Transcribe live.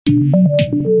Adam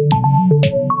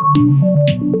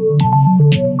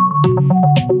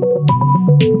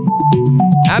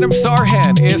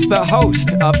Sarhan is the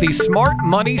host of the Smart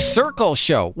Money Circle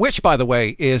show, which, by the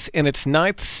way, is in its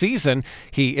 9th season.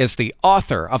 He is the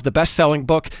author of the best-selling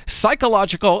book,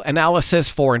 Psychological Analysis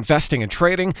for Investing and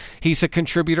Trading. He's a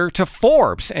contributor to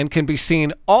Forbes and can be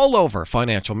seen all over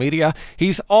financial media.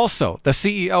 He's also the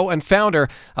CEO and founder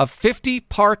of 50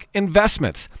 Park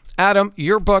Investments. Adam,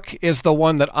 your book is the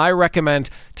one that I recommend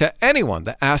to anyone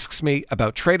that asks me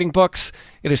about trading books.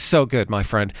 It is so good, my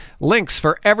friend. Links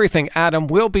for everything, Adam,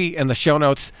 will be in the show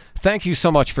notes. Thank you so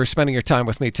much for spending your time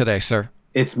with me today, sir.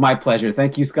 It's my pleasure.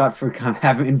 Thank you, Scott, for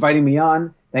inviting me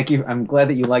on. Thank you. I'm glad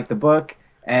that you like the book.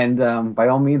 And by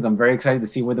all means, I'm very excited to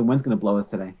see where the wind's going to blow us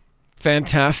today.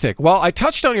 Fantastic. Well, I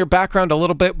touched on your background a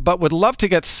little bit, but would love to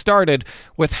get started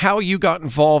with how you got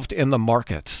involved in the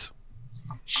markets.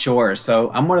 Sure.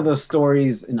 So I'm one of those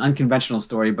stories, an unconventional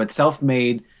story, but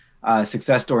self-made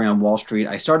success story on Wall Street.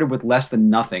 I started with less than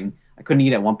nothing. I couldn't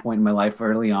eat at one point in my life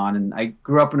early on. And I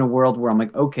grew up in a world where I'm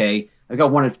like, okay, I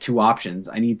got one of two options.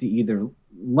 I need to either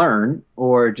learn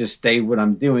or just stay what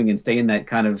I'm doing and stay in that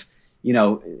kind of,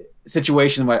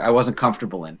 situation where I wasn't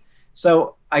comfortable in.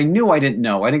 So I knew I didn't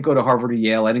know. I didn't go to Harvard or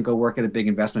Yale. I didn't go work at a big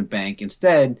investment bank.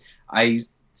 Instead, I'm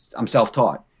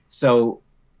self-taught. So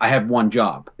I have one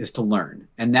job, is to learn.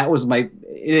 And that was it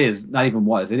is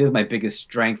my biggest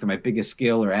strength or my biggest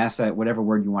skill or asset, whatever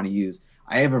word you want to use.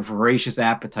 I have a voracious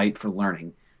appetite for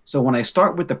learning. So when I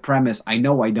start with the premise, I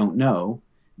know I don't know,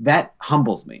 that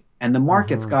humbles me. And the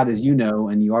market, Scott, as you know,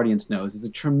 and the audience knows, is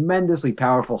a tremendously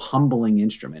powerful, humbling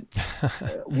instrument.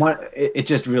 It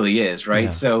just really is, right?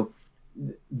 Yeah. So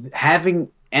having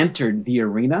entered the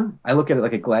arena, I look at it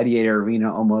like a gladiator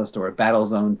arena almost, or a battle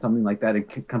zone, something like that.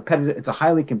 It's a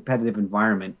highly competitive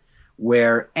environment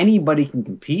where anybody can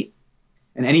compete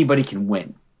and anybody can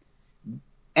win.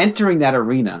 Entering that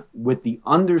arena with the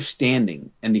understanding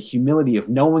and the humility of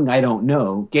knowing I don't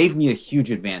know gave me a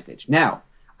huge advantage. Now,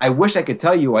 I wish I could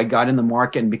tell you I got in the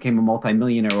market and became a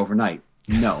multimillionaire overnight.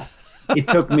 No, it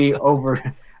took me over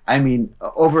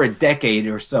a decade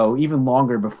or so, even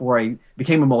longer, before I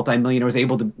became a multimillionaire, was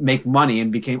able to make money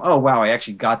and became, oh, wow, I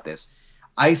actually got this.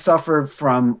 I suffered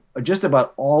from just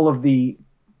about all of the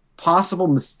possible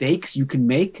mistakes you can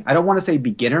make. I don't want to say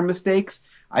beginner mistakes.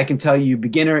 I can tell you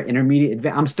beginner, intermediate,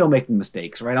 advanced. I'm still making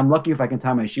mistakes, right? I'm lucky if I can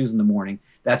tie my shoes in the morning.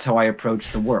 That's how I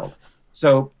approach the world.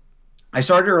 So I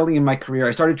started early in my career.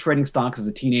 I started trading stocks as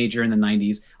a teenager in the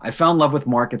 90s. I fell in love with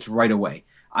markets right away.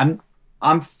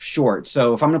 I'm short,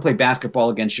 so if I'm going to play basketball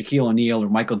against Shaquille O'Neal or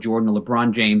Michael Jordan or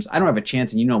LeBron James, I don't have a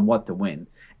chance, and you know what to win.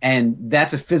 And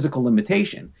that's a physical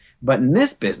limitation. But in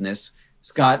this business,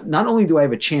 Scott, not only do I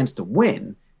have a chance to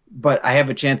win, but I have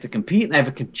a chance to compete and I have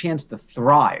a chance to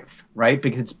thrive, right?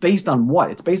 Because it's based on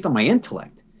what? It's based on my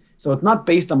intellect. So it's not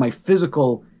based on my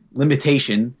physical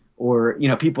limitation, or,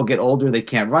 people get older, they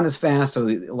can't run as fast, so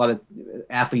a lot of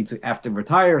athletes have to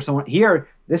retire or so on. Here,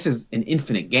 this is an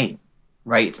infinite game.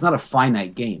 Right? It's not a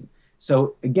finite game.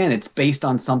 So again, it's based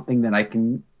on something that I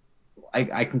can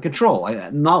control,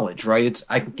 knowledge, right?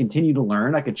 I can continue to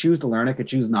learn. I could choose to learn. I could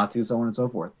choose not to, so on and so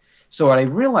forth. So what I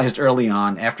realized early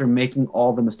on, after making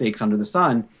all the mistakes under the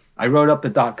sun, I rode up the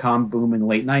dot-com boom in the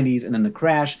late 90s and then the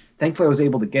crash. Thankfully, I was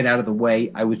able to get out of the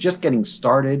way. I was just getting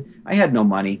started. I had no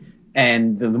money.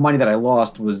 And the money that I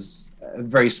lost was a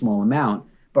very small amount.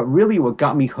 But really what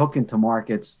got me hooked into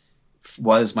markets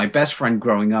was my best friend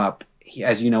growing up.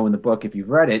 As you know in the book, if you've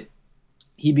read it,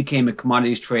 he became a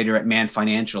commodities trader at Man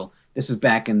Financial. This is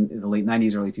back in the late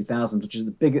 90s, early 2000s, which is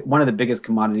one of the biggest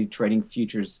commodity trading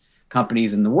futures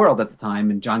companies in the world at the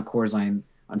time. And John Corzine,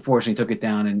 unfortunately, took it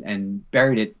down and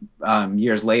buried it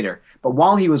years later. But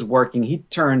while he was working, he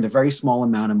turned a very small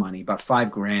amount of money, about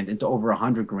 $5,000, into over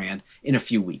 $100,000 in a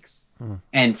few weeks.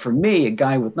 And for me, a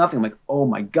guy with nothing, I'm like, oh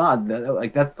my God,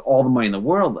 that's all the money in the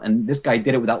world. And this guy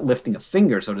did it without lifting a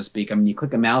finger, so to speak. I mean, you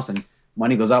click a mouse and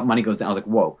money goes up, money goes down. I was like,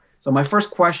 whoa. So my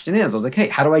first question I was like, hey,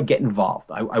 how do I get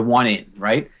involved? I want in,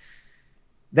 right?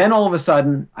 Then all of a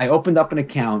sudden, I opened up an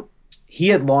account. He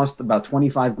had lost about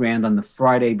 $25,000 on the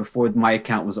Friday before my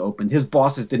account was opened. His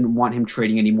bosses didn't want him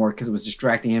trading anymore because it was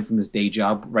distracting him from his day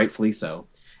job, rightfully so.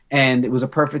 And it was a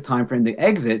perfect time for him to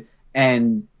exit.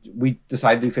 And we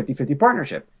decided to do 50-50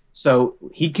 partnership. So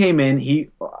he came in, he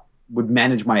would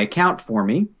manage my account for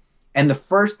me. And the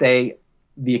first day,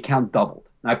 the account doubled.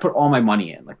 And I put all my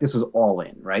money in. Like, this was all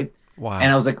in, right? Wow.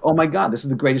 And I was like, oh my God, this is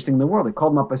the greatest thing in the world. I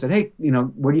called him up. I said, hey,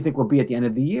 where do you think we'll be at the end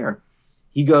of the year?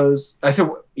 He goes, I said,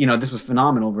 this was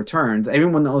phenomenal returns.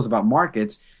 Everyone knows about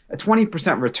markets. A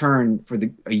 20% return for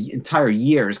the entire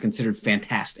year is considered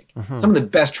fantastic. Some of the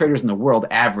best traders in the world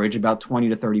average about 20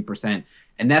 to 30%.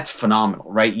 And that's phenomenal,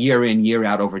 right? Year in, year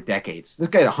out over decades. This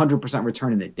guy had 100%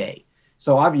 return in a day.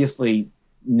 So obviously,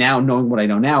 now knowing what I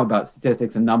know now about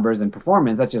statistics and numbers and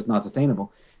performance, that's just not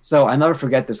sustainable. So I'll never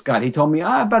forget this guy. He told me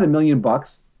about $1 million.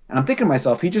 And I'm thinking to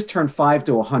myself, he just turned 5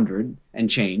 to 100 and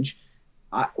change.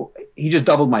 He just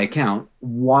doubled my account.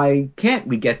 Why can't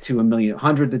we get to 1 million?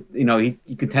 100,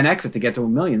 he could 10x it to get to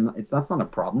 1 million. That's not a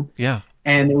problem. Yeah.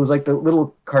 And it was like the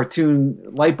little cartoon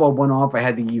light bulb went off. I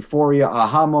had the euphoria,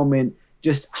 aha moment,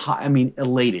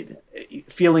 elated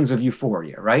feelings of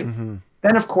euphoria, right?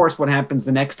 Then, of course, what happens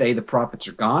the next day, the profits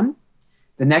are gone.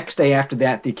 The next day after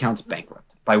that, the account's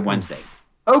bankrupt by Wednesday.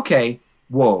 Okay.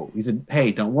 Whoa. He said,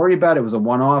 hey, don't worry about it. It was a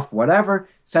one-off, whatever.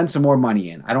 Send some more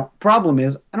money in. Problem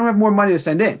is, I don't have more money to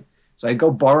send in. So I go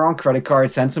borrow on credit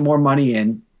card, send some more money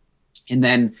in, and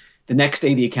then the next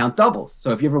day the account doubles.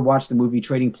 So if you ever watch the movie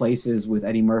Trading Places with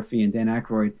Eddie Murphy and Dan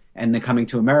Aykroyd and the Coming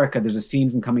to America, there's a scene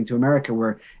from Coming to America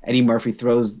where Eddie Murphy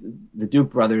throws the Duke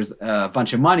brothers a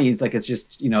bunch of money. It's like it's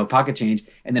just, pocket change.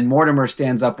 And then Mortimer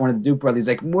stands up, one of the Duke brothers, he's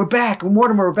like, we're back,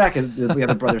 Mortimer, we're back. And the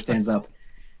other brother stands up.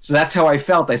 So that's how I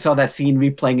felt. I saw that scene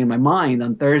replaying in my mind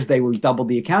on Thursday where we doubled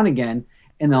the account again.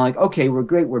 And they're like, okay, we're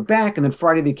great, we're back. And then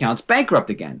Friday the account's bankrupt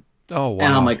again. Oh, wow.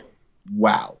 And I'm like,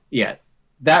 wow. Yeah.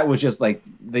 That was just like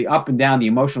the up and down, the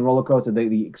emotional roller coaster,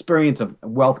 the experience of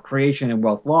wealth creation and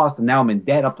wealth lost. And now I'm in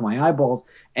debt up to my eyeballs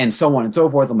and so on and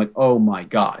so forth. I'm like, oh my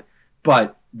God.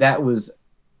 But that was a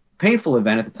painful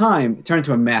event at the time. It turned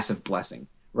into a massive blessing,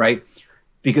 right?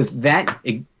 Because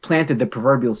it planted the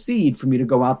proverbial seed for me to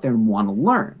go out there and want to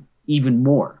learn even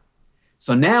more.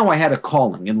 So now I had a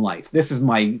calling in life. This is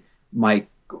my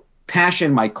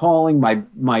passion, my calling,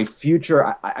 my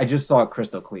future. I just saw it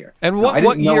crystal clear. And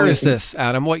what year is this,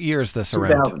 Adam? What year is this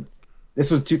 2000. around? This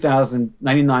was 2000,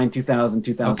 99, 2000,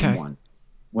 2001 Okay.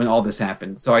 when all this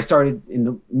happened. So I started in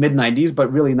the mid 90s,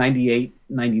 but really 98,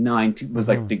 99 was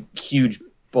like the huge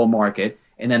bull market.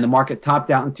 And then the market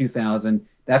topped out in 2000.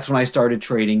 That's when I started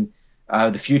trading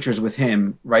the futures with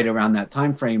him right around that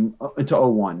time frame into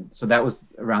 01. So that was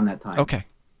around that time. Okay.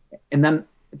 And then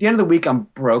at the end of the week, I'm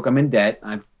broke. I'm in debt.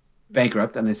 I'm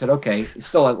bankrupt. And I said, okay,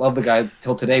 still, I love the guy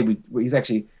till today. He's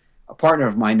actually a partner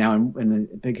of mine now in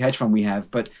a big hedge fund we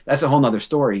have. But that's a whole nother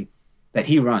story that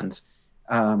he runs.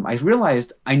 I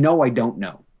realized I know I don't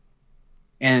know.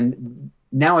 And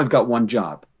now I've got one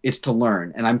job. It's to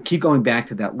learn. And I'm keep going back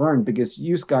to that learn because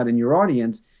you, Scott, and your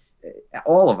audience,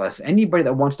 all of us, anybody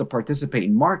that wants to participate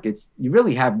in markets, you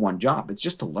really have one job. It's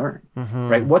just to learn,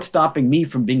 right? What's stopping me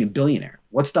from being a billionaire?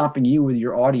 What's stopping you with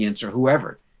your audience or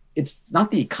whoever? It's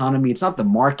not the economy. It's not the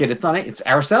market. It's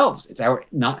ourselves.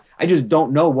 I just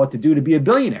don't know what to do to be a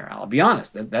billionaire. I'll be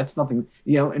honest. That's nothing,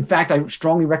 in fact, I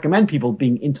strongly recommend people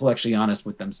being intellectually honest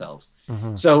with themselves.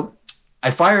 So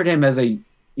I fired him as a,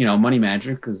 money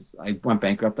manager because I went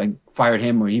bankrupt. I fired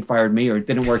him or he fired me or it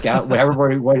didn't work out,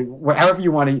 however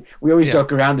you want to, we always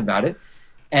joke around about it.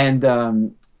 And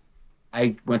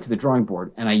I went to the drawing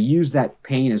board and I used that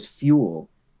pain as fuel,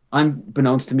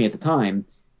 unbeknownst to me at the time,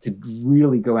 to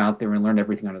really go out there and learn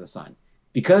everything under the sun.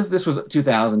 Because this was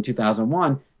 2000,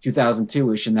 2001,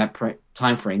 2002-ish in that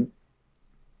time frame,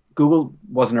 Google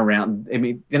wasn't around. I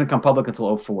mean, it didn't come public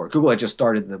until 04. Google had just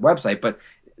started the website, but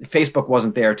Facebook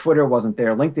wasn't there. Twitter wasn't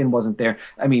there. LinkedIn wasn't there.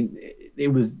 I mean,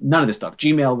 it was none of this stuff.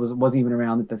 Gmail wasn't even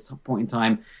around at this point in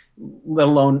time, let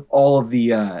alone all of the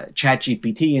chat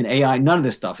GPT and AI. None of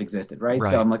this stuff existed, right?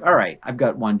 So I'm like, all right, I've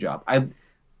got one job.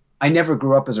 I never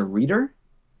grew up as a reader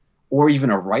or even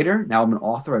a writer. Now I'm an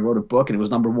author. I wrote a book and it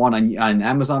was number one on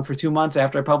Amazon for 2 months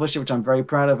after I published it, which I'm very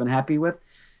proud of and happy with.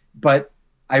 But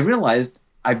I realized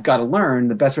I've got to learn.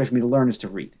 The best way for me to learn is to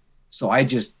read. So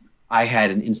I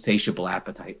had an insatiable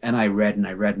appetite and I read and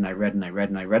I read and I read and I read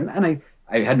and I read. And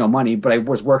I had no money, but I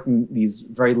was working these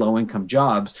very low income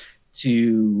jobs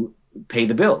to pay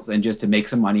the bills and just to make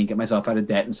some money and get myself out of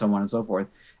debt and so on and so forth.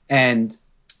 And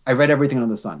I read everything under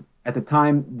the sun. At the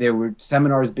time, there were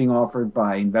seminars being offered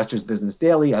by Investors Business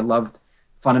Daily. I loved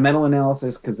fundamental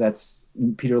analysis because that's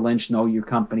Peter Lynch, know your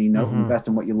company, invest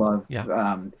in what you love.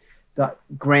 Yeah.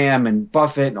 Graham and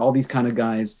Buffett and all these kind of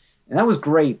guys. And that was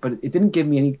great, but it didn't give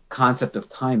me any concept of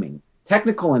timing.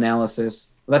 Technical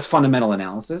analysis, that's fundamental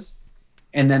analysis.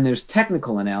 And then there's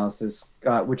technical analysis,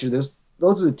 which are those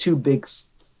are the two big,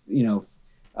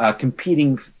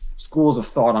 competing schools of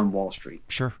thought on Wall Street.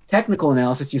 Sure. Technical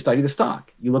analysis, you study the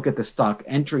stock. You look at the stock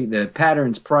entry, the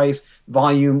patterns, price,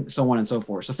 volume, so on and so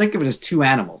forth. So think of it as two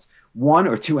animals, one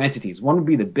or two entities. One would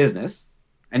be the business,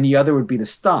 and the other would be the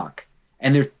stock.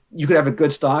 And you could have a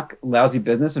good stock, lousy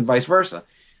business, and vice versa.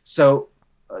 So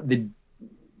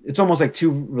it's almost like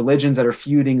two religions that are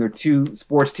feuding, or two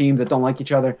sports teams that don't like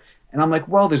each other. And I'm like,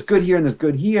 well, there's good here and there's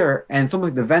good here. And it's almost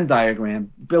like the Venn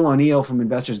diagram. Bill O'Neill from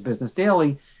Investors Business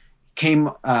Daily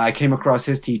I came across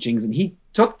his teachings, and he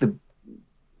took the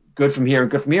good from here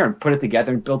and good from here and put it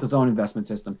together and built his own investment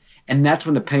system. And that's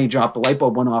when the penny dropped, the light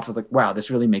bulb went off. I was like, wow, this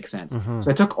really makes sense.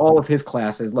 So I took all of his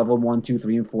classes, level 1, 2,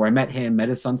 3, and 4. I met him, met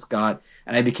his son Scott,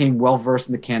 and I became well-versed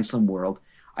in the Can-Slim world.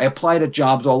 I applied at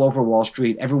jobs all over Wall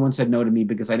Street. Everyone said no to me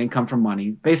because I didn't come from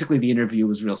money. Basically, the interview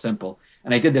was real simple.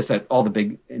 And I did this at all the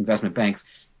big investment banks.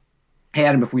 Hey,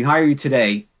 Adam, if we hire you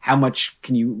today, how much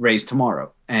can you raise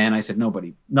tomorrow? And I said,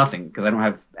 nothing, because I don't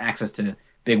have access to a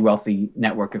big, wealthy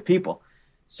network of people.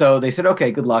 So they said,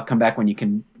 okay, good luck. Come back when you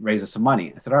can raise us some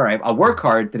money. I said, all right, I'll work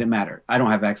hard. Didn't matter. I don't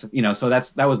have access. So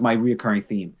that was my reoccurring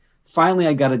theme. Finally,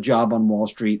 I got a job on Wall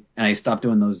Street, and I stopped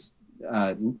doing those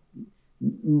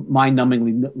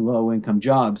mind-numbingly low-income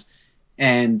jobs.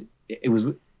 And it was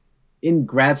in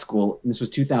grad school, and this was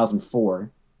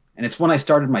 2004, and it's when I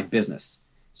started my business.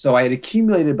 So I had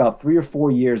accumulated about 3 or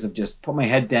 4 years of just put my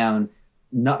head down,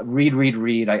 not read.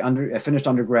 I finished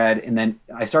undergrad, and then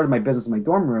I started my business in my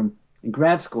dorm room in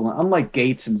grad school. And unlike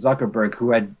Gates and Zuckerberg,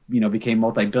 who had became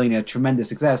multi-billionaire, tremendous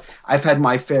success, I've had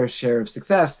my fair share of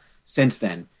success since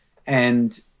then.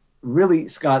 And really,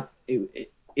 Scott,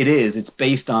 it's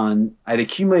based on, I'd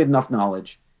accumulated enough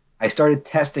knowledge. I started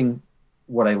testing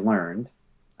what I learned,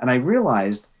 and I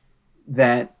realized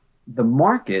that the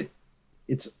market,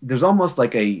 there's almost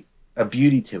like a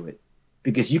beauty to it,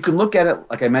 because you can look at it,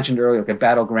 like I mentioned earlier, like a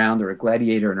battleground or a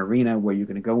gladiator, an arena where you're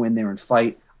going to go in there and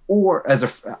fight, or as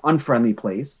an unfriendly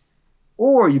place,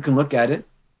 or you can look at it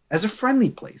as a friendly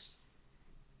place.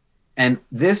 And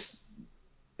this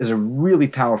is a really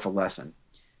powerful lesson.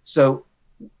 So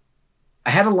I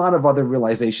had a lot of other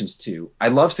realizations too. I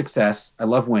love success. I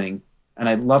love winning. And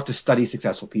I love to study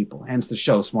successful people, hence the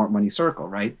show Smart Money Circle,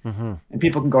 right? And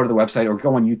people can go to the website or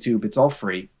go on YouTube. It's all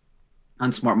free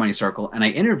on Smart Money Circle. And I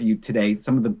interviewed today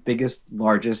some of the biggest,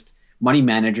 largest money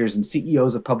managers and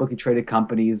CEOs of publicly traded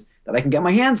companies that I can get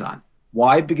my hands on.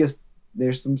 Why? Because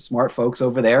there's some smart folks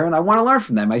over there, and I want to learn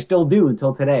from them. I still do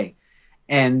until today.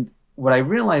 And what I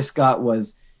realized, Scott,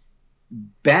 was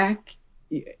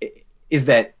is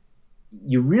that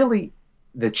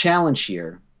the challenge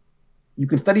here, you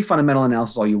can study fundamental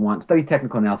analysis all you want, study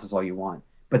technical analysis all you want,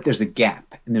 but there's a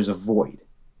gap and there's a void.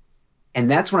 And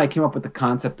that's when I came up with the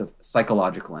concept of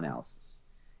psychological analysis,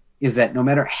 is that no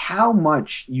matter how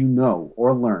much you know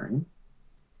or learn,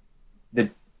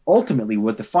 that ultimately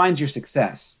what defines your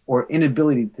success or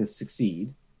inability to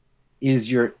succeed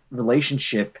is your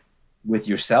relationship with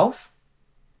yourself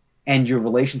and your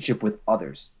relationship with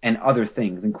others and other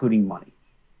things, including money.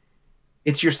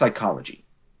 It's your psychology.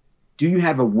 Do you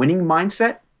have a winning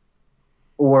mindset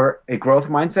or a growth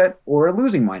mindset or a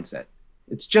losing mindset?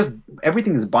 It's just,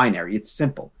 everything is binary. It's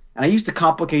simple. And I used to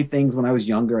complicate things when I was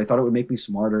younger. I thought it would make me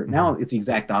smarter. Now it's the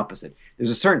exact opposite.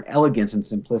 There's a certain elegance and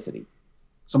simplicity.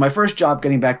 So my first job,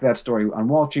 getting back to that story, on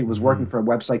Wall Street was working for a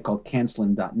website called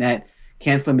Can-Slim.net.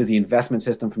 Can-Slim is the investment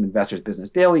system from Investors Business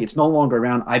Daily. It's no longer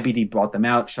around. IBD bought them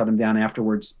out, shut them down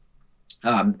afterwards.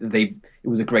 It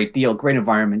was a great deal, great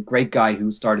environment, great guy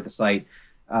who started the site.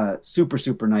 Super,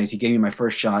 super nice. He gave me my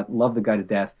first shot. Loved the guy to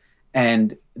death.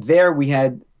 And there we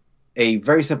had a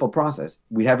very simple process.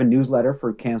 We'd have a newsletter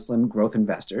for Can-Slim growth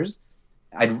investors.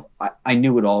 I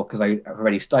knew it all because I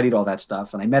already studied all that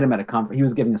stuff. And I met him at a conference. He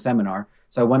was giving a seminar.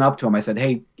 So I went up to him. I said,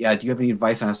 hey, do you have any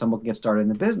advice on how someone can get started in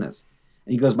the business?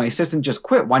 And he goes, my assistant just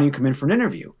quit. Why don't you come in for an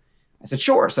interview? I said,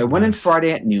 sure. So I went in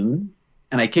Friday at noon.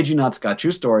 And I kid you not, Scott,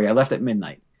 true story, I left at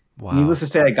midnight. Wow. Needless to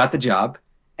say, I got the job.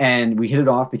 And we hit it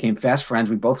off, became fast friends.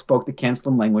 We both spoke the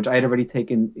Can-Slim language. I had already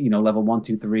taken, level 1,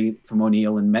 2, 3 from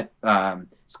O'Neill and met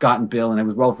Scott and Bill, and I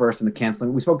was well versed in the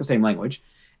Can-Slim. We spoke the same language.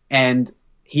 And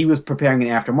he was preparing an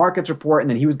after markets report, and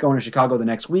then he was going to Chicago the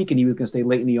next week, and he was going to stay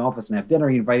late in the office and have dinner.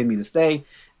 He invited me to stay.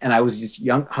 And I was just a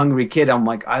young, hungry kid. I'm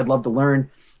like, I'd love to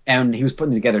learn. And he was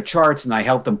putting together charts, and I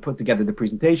helped him put together the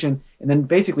presentation. And then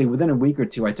basically within a week or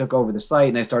two, I took over the site,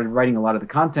 and I started writing a lot of the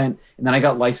content. And then I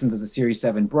got licensed as a Series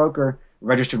 7 broker,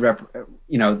 registered rep,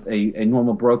 a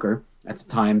normal broker at the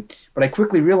time. But I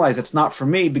quickly realized it's not for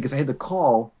me, because I had to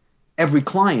call every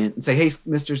client and say, hey,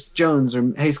 Mr. Jones,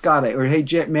 or hey, Scott, or hey,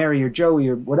 Mary, or Joey,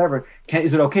 or whatever,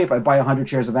 is it okay if I buy 100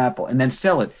 shares of Apple and then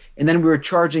sell it? And then we were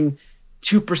charging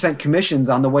 2% commissions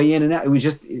on the way in and out. It was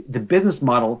just the business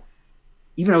model.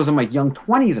 Even I was in my young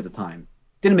 20s at the time,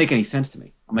 didn't make any sense to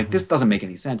me. I'm like, this doesn't make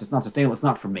any sense. It's not sustainable. It's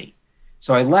not for me.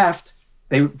 So I left.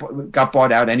 They got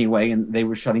bought out anyway, and they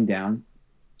were shutting down.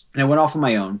 And I went off on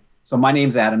my own. So my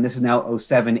name's Adam. This is now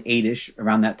 07, 8-ish,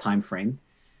 around that time frame.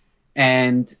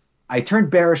 And I turned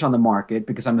bearish on the market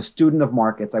because I'm a student of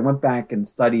markets. I went back and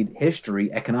studied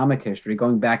history, economic history,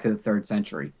 going back to the 3rd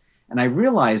century. And I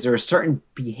realized there are certain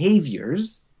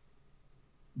behaviors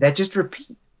that just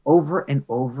repeat over and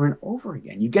over and over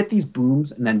again. You get these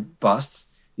booms and then busts,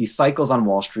 these cycles on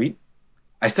Wall Street.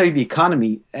 I studied the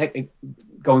economy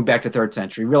going back to 3rd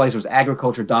century, realized it was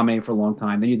agriculture dominating for a long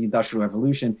time. Then you had the Industrial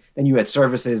Revolution. Then you had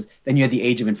services. Then you had the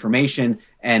Age of Information,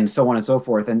 and so on and so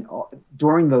forth. And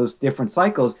during those different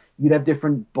cycles, you'd have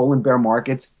different bull and bear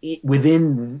markets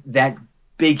within that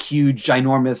big, huge,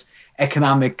 ginormous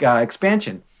economic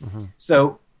expansion. Mm-hmm.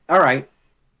 So, all right,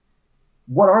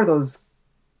 what are those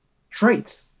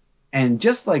traits? And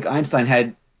just like Einstein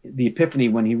had the epiphany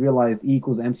when he realized E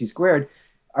equals mc squared,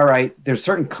 all right, there's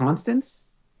certain constants.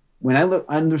 When I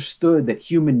understood that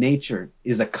human nature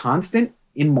is a constant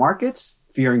in markets,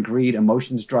 fear and greed,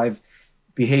 emotions drive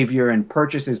behavior and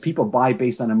purchases, people buy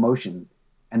based on emotion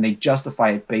and they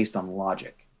justify it based on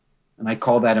logic. And I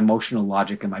call that emotional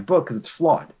logic in my book because it's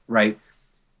flawed, right?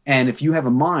 And if you have a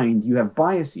mind, you have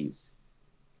biases.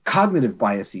 Cognitive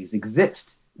biases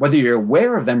exist. Whether you're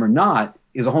aware of them or not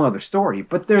is a whole other story,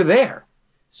 but they're there.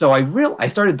 So I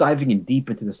started diving in deep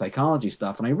into the psychology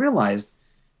stuff, and I realized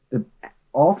that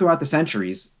all throughout the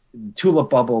centuries, the tulip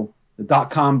bubble, the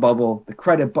dot-com bubble, the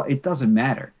credit bubble, it doesn't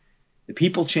matter. The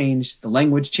people change, the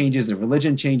language changes, the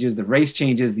religion changes, the race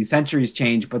changes, the centuries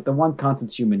change, but the one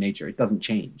constant's human nature. It doesn't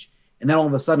change. And then all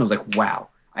of a sudden I was like, wow,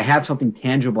 I have something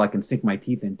tangible I can sink my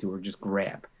teeth into or just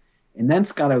grab. And then,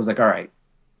 Scott, I was like, all right,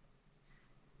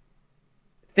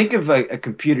 think of a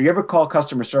computer. You ever call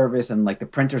customer service and like the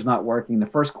printer's not working,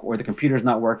 or the computer's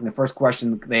not working. The first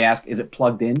question they ask, is it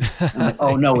plugged in? And I'm like,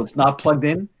 oh no, it's not plugged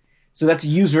in. So that's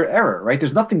user error, right?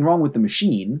 There's nothing wrong with the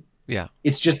machine. Yeah.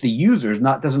 It's just the user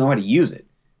doesn't know how to use it.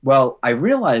 Well, I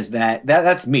realized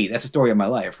that's me. That's the story of my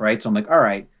life, right? So I'm like, all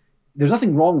right, there's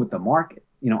nothing wrong with the market.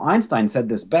 Einstein said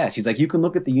this best. He's like, you can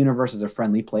look at the universe as a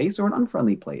friendly place or an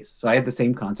unfriendly place. So I had the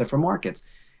same concept for markets.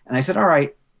 And I said, all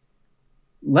right,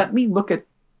 let me look at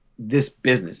this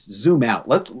business, zoom out.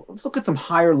 Let's look at some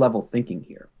higher level thinking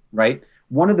here, right?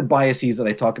 One of the biases that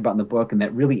I talk about in the book and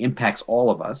that really impacts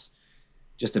all of us,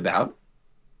 just about,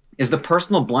 is the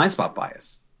personal blind spot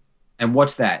bias. And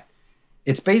what's that?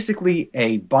 It's basically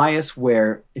a bias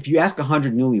where if you ask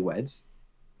 100 newlyweds,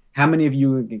 how many of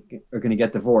you are going to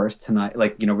get divorced tonight?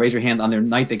 Raise your hand on their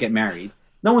night they get married.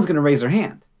 No one's going to raise their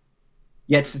hand.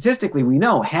 Yet statistically, we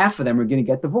know half of them are going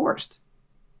to get divorced.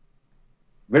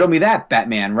 Riddle me that,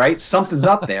 Batman, right? Something's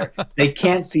up there. They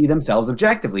can't see themselves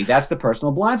objectively. That's the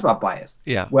personal blind spot bias.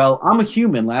 Yeah. Well, I'm a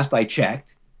human, last I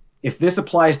checked. If this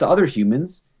applies to other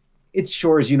humans, it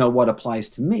sure as what applies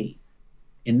to me.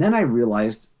 And then I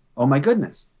realized, oh my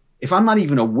goodness, if I'm not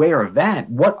even aware of that,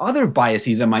 what other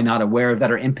biases am I not aware of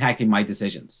that are impacting my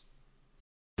decisions?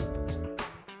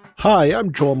 Hi,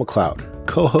 I'm Joel McLeod,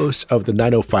 co-host of the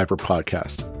 905er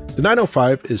podcast. The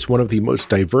 905 is one of the most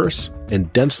diverse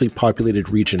and densely populated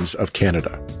regions of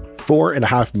Canada.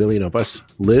 4.5 million of us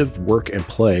live, work, and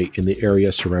play in the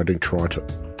area surrounding Toronto.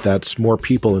 That's more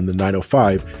people in the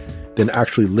 905 than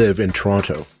actually live in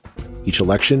Toronto. Each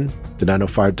election, the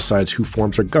 905 decides who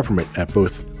forms our government at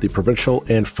both the provincial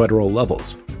and federal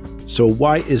levels. So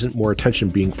why isn't more attention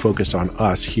being focused on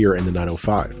us here in the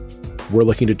 905? We're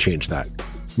looking to change that.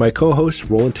 My co-host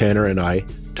Roland Tanner and I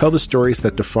tell the stories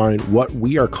that define what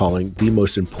we are calling the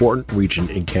most important region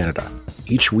in Canada.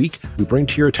 Each week, we bring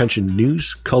to your attention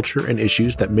news, culture, and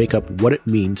issues that make up what it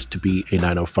means to be a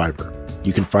 905er.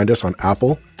 You can find us on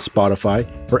Apple, Spotify,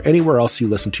 or anywhere else you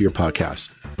listen to your podcasts.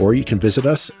 Or you can visit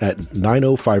us at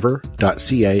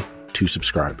 905er.ca to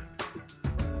subscribe.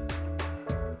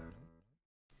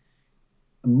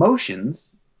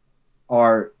 Emotions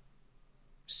are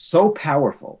so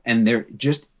powerful, and they're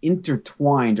just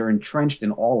intertwined or entrenched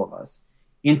in all of us,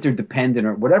 interdependent,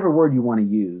 or whatever word you want to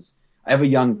use. I have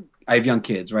young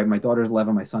kids, right? My daughter's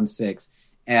 11, my son's 6.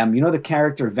 You know the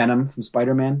character Venom from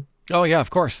Spider-Man? Oh yeah, of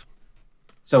course.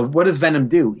 So what does Venom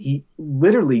do? He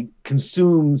literally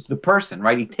consumes the person,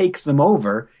 right? He takes them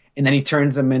over, and then he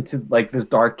turns them into like this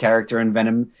dark character, and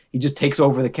Venom, he just takes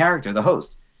over the character, the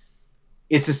host.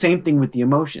 It's the same thing with the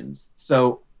emotions.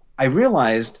 So I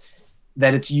realized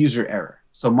that it's user error.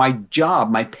 So my job,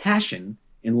 my passion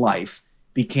in life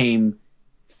became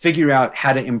figure out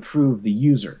how to improve the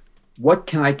user. What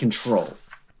can I control?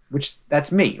 Which that's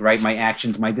me, right? My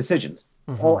actions, my decisions.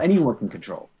 It's all anyone can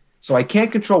control. So I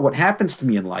can't control what happens to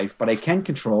me in life, but I can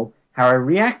control how I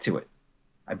react to it.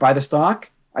 I buy the stock,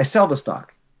 I sell the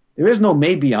stock. There is no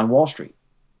maybe on Wall Street.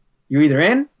 You're either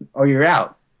in or you're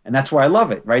out. And that's why I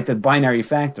love it, right? The binary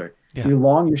factor. Yeah. You're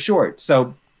long, you're short.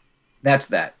 So that's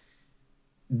that.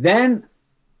 Then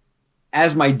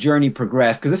as my journey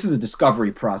progressed, because this is a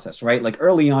discovery process, right? Like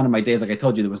early on in my days, like I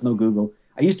told you, there was no Google.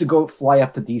 I used to go fly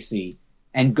up to DC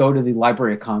and go to the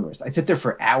Library of Congress. I'd sit there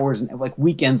for hours and like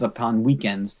weekends upon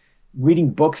weekends, reading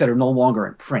books that are no longer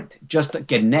in print, just to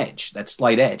get an edge, that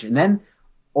slight edge. And then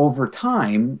over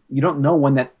time, you don't know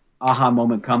when that aha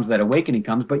moment comes, that awakening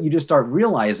comes, but you just start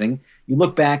realizing, you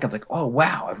look back, it's like, oh,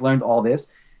 wow, I've learned all this.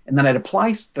 And then I'd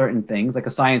apply certain things like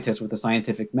a scientist with a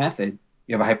scientific method.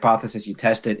 You have a hypothesis, you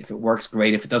test it. If it works,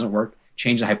 great. If it doesn't work,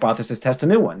 change the hypothesis, test a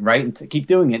new one, right? And to keep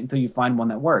doing it until you find one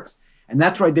that works. And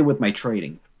that's what I did with my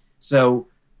trading. So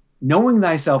knowing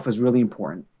thyself is really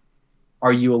important.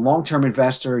 Are you a long-term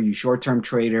investor? Are you short-term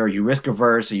trader? Are you risk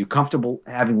averse? Are you comfortable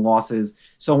having losses?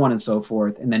 So on and so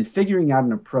forth. And then figuring out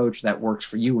an approach that works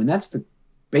for you. And that's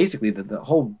basically the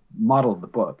whole model of the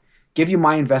book. Give you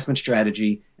my investment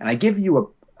strategy, and I give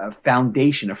you a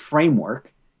foundation, a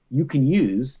framework you can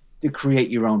use to create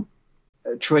your own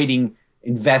trading,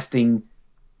 investing,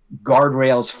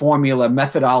 guardrails, formula,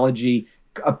 methodology,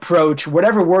 approach,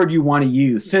 whatever word you want to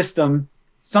use, system,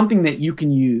 something that you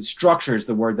can use. Structure is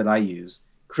the word that I use.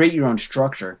 Create your own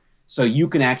structure so you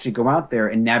can actually go out there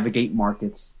and navigate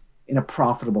markets in a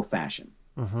profitable fashion.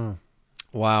 Mm-hmm.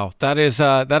 Wow, that is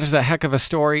a heck of a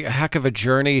story, a heck of a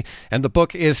journey, and the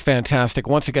book is fantastic.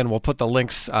 Once again, we'll put the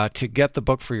links to get the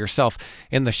book for yourself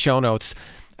in the show notes.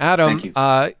 Adam,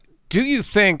 do you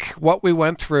think what we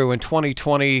went through in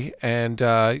 2020 and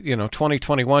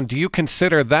 2021, do you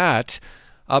consider that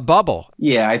a bubble?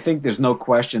 Yeah, I think there's no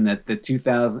question that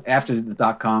after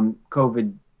the .com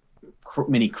COVID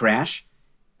mini crash,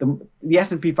 the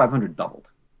S&P 500 doubled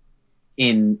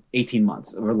in 18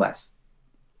 months or less.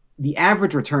 The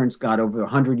average returns got over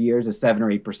 100 years is 7 or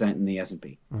 8% in the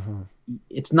S&P. Mm-hmm.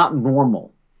 It's not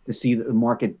normal to see the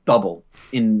market double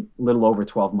in a little over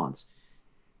 12 months.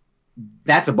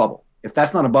 That's a bubble. If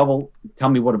that's not a bubble, tell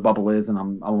me what a bubble is, and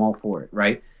I'm all for it,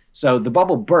 right? So the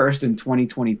bubble burst in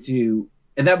 2022,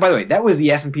 and that, by the way, that was the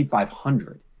S&P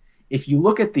 500. If you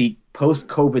look at the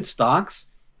post-COVID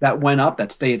stocks that went up,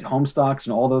 that stay-at-home stocks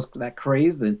and all that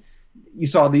craze, then you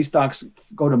saw these stocks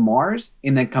go to Mars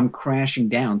and then come crashing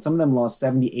down. Some of them lost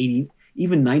 70, 80,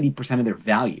 even 90% of their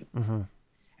value. Mm-hmm.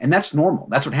 And that's normal.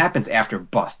 That's what happens after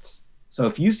busts. So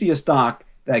if you see a stock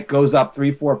that goes up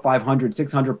 300, 400, 500,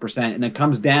 600% and then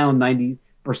comes down 90%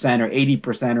 or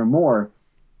 80% or more,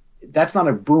 that's not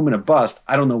a boom and a bust.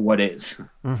 I don't know what is.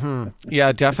 Mm-hmm.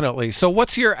 Yeah, definitely. So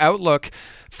what's your outlook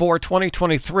for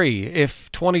 2023?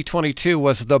 If 2022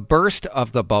 was the burst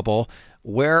of the bubble,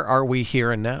 where are we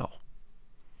here and now?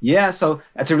 Yeah, so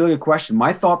that's a really good question.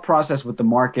 My thought process with the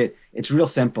market, it's real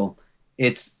simple.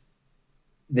 It's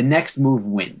the next move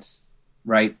wins,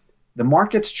 right? The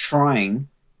market's trying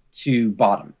to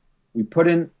bottom. We put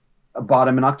in a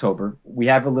bottom in October. We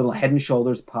have a little head and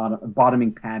shoulders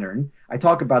bottoming pattern. I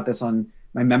talk about this on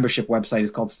my membership website.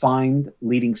 It's called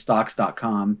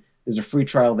findleadingstocks.com. There's a free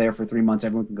trial there for 3 months.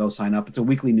 Everyone can go sign up. It's a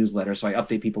weekly newsletter, so I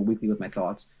update people weekly with my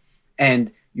thoughts.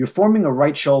 And you're forming a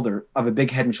right shoulder of a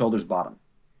big head and shoulders bottom.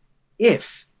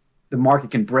 If the market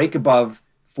can break above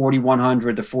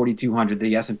 4,100 to 4,200,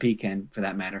 the S&P can, for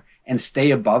that matter, and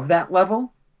stay above that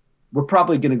level, we're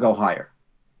probably going to go higher.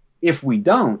 If we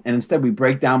don't, and instead we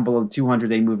break down below the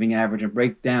 200-day moving average and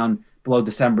break down below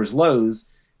December's lows,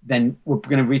 then we're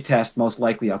going to retest most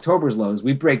likely October's lows.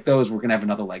 We break those, we're going to have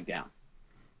another leg down.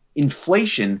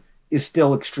 Inflation is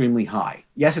still extremely high.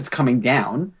 Yes, it's coming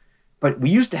down, but we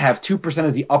used to have 2%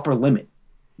 as the upper limit.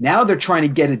 Now they're trying to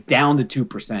get it down to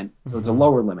 2%, so it's a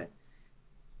lower limit.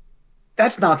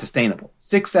 That's not sustainable.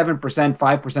 6, 7%,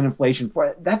 5% inflation,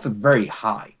 that's very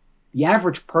high. The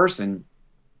average person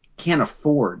can't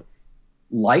afford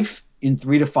life in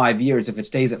 3 to 5 years if it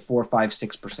stays at 4, 5,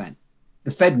 6%.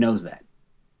 The Fed knows that.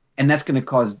 And that's going to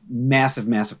cause massive,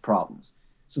 massive problems.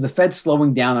 So the Fed's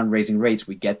slowing down on raising rates.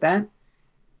 We get that.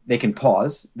 They can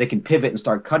pause. They can pivot and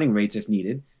start cutting rates if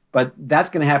needed. But that's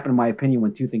going to happen, in my opinion,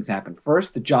 when two things happen.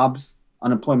 First, the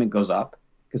unemployment goes up,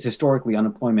 because historically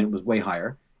unemployment was way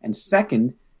higher. And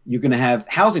second, you're going to have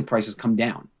housing prices come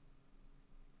down.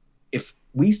 If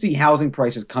we see housing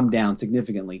prices come down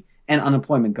significantly and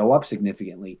unemployment go up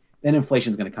significantly, then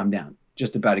inflation is going to come down.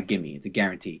 Just about a gimme. It's a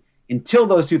guarantee. Until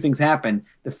those two things happen,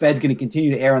 the Fed's going to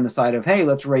continue to err on the side of, hey,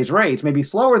 let's raise rates, maybe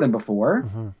slower than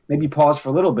before, maybe pause for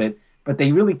a little bit, but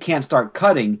they really can't start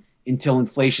cutting until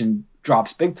inflation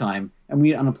drops big time and we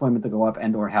need unemployment to go up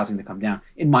and or housing to come down,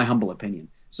 in my humble opinion.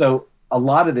 So a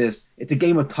lot of this, it's a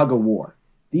game of tug of war.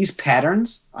 These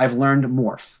patterns, I've learned,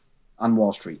 morph on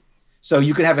Wall Street. So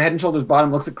you could have a head and shoulders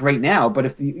bottom, looks great now, but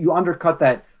if you undercut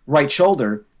that right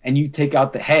shoulder, and you take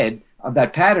out the head of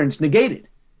that pattern, it's negated.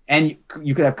 And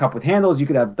you could have cup with handles, you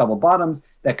could have double bottoms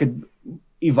that could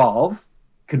evolve,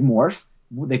 could morph,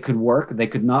 they could work, they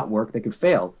could not work, they could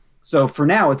fail. So for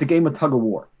now, it's a game of tug of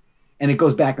war, and it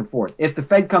goes back and forth. If the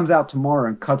Fed comes out tomorrow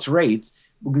and cuts rates,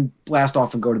 we can blast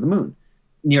off and go to the moon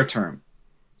near term.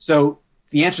 So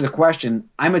the answer to the question,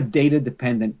 I'm a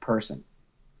data-dependent person.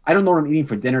 I don't know what I'm eating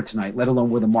for dinner tonight, let alone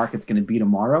where the market's going to be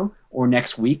tomorrow or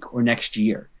next week or next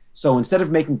year. So instead of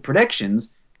making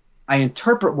predictions, I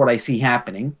interpret what I see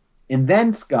happening. And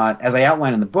then, Scott, as I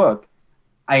outline in the book,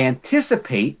 I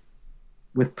anticipate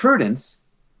with prudence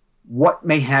what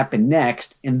may happen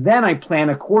next. And then I plan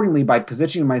accordingly by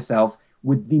positioning myself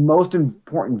with the most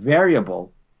important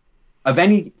variable of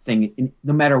anything,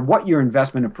 no matter what your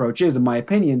investment approach is, in my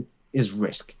opinion, is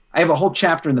risk. I have a whole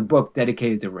chapter in the book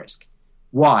dedicated to risk.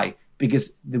 Why?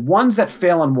 Because the ones that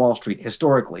fail on Wall Street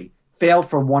historically fail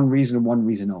for one reason and one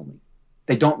reason only.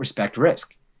 They don't respect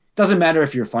risk. Doesn't matter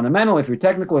if you're fundamental, if you're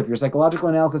technical, if you're psychological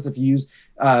analysis, if you use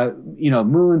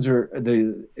moons or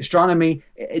the astronomy,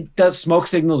 it does smoke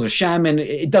signals or shaman,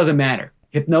 it doesn't matter.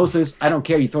 Hypnosis, I don't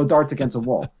care. You throw darts against a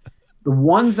wall. The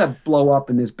ones that blow up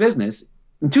in this business,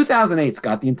 in 2008,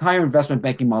 Scott, the entire investment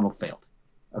banking model failed.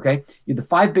 Okay? You had the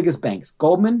 5 biggest banks,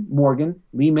 Goldman, Morgan,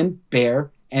 Lehman,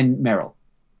 Bear, and Merrill.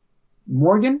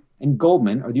 Morgan and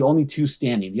Goldman are the only 2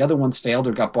 standing. The other ones failed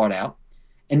or got bought out.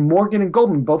 And Morgan and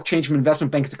Goldman both changed from investment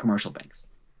banks to commercial banks.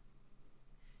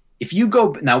 If you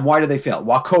go, now why do they fail?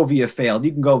 Wachovia failed.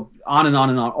 You can go on and on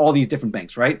and on, all these different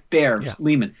banks, right? Bear,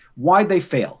 Lehman. Why'd they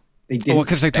fail? They didn't. Well,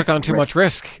 because they took on too much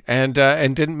risk and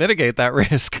didn't mitigate that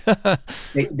risk.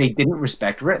 they didn't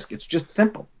respect risk. It's just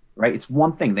simple, right? It's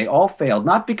one thing. They all failed,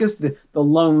 not because the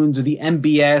loans or the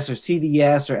MBS or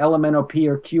CDS or LMNOP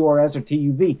or QRS or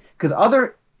TUV, because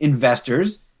other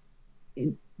investors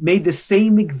made the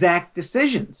same exact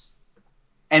decisions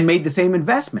and made the same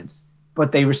investments,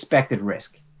 but they respected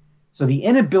risk. So the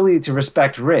inability to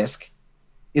respect risk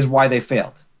is why they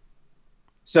failed.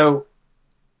 So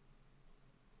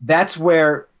that's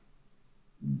where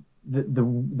the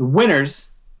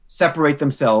winners separate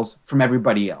themselves from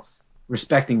everybody else,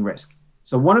 respecting risk.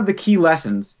 So one of the key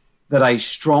lessons that I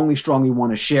strongly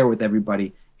want to share with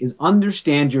everybody is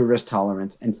understand your risk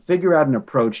tolerance and figure out an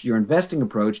approach, your investing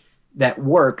approach, that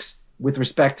works with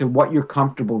respect to what you're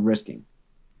comfortable risking.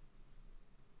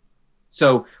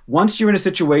 So once you're in a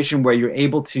situation where you're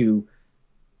able to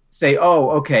say,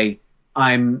 oh, okay,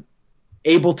 I'm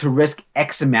able to risk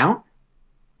X amount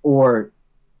or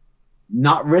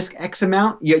not risk X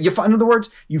amount. In other words,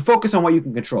 you focus on what you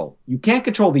can control. You can't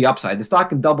control the upside. The stock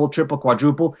can double, triple,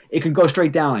 quadruple. It can go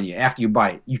straight down on you after you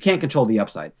buy it. You can't control the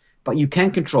upside, but you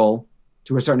can control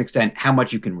to a certain extent how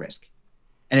much you can risk.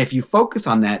 And if you focus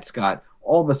on that, Scott,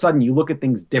 all of a sudden you look at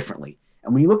things differently.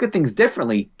 And when you look at things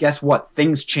differently, guess what?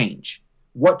 Things change.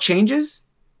 What changes?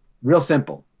 Real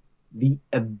simple. The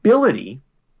ability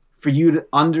for you to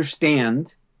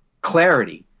understand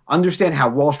clarity, understand how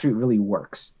Wall Street really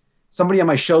works. Somebody on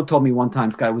my show told me one time,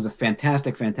 Scott, it was a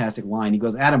fantastic line. He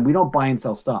goes, Adam, we don't buy and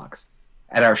sell stocks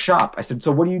at our shop. I said,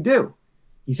 so what do you do?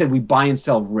 He said, we buy and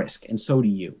sell risk, and so do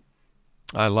you.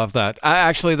 I love that.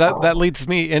 Actually, that leads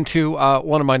me into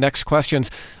one of my next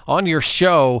questions. On your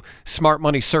show, Smart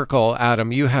Money Circle,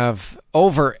 Adam, you have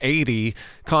over 80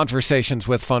 conversations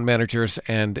with fund managers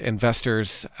and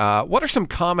investors. What are some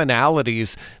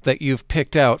commonalities that you've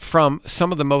picked out from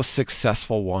some of the most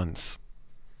successful ones?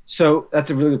 So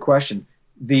that's a really good question.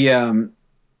 There's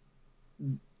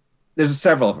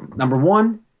several of them. Number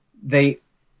one, they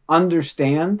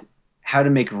understand how to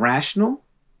make rational,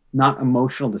 not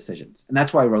emotional decisions. And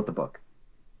that's why I wrote the book.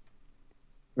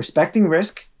 Respecting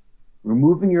risk,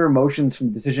 removing your emotions from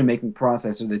the decision-making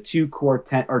process are the two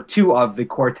of the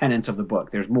core tenets of the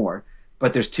book. There's more,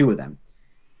 but there's 2 of them.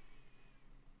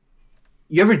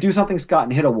 You ever do something, Scott,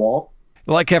 and hit a wall?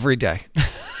 Like every day.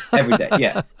 Every day,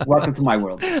 yeah. Welcome to my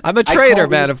world. I'm a trader,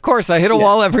 man. Of course, I hit a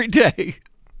wall every day.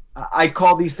 I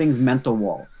call these things mental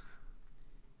walls.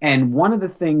 And one of the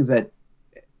things that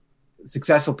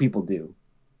successful people do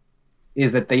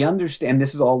is that they understand,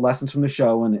 this is all lessons from the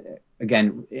show and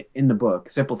again, in the book,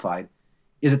 simplified,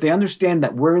 is that they understand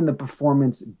that we're in the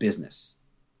performance business.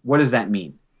 What does that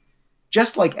mean?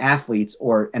 Just like athletes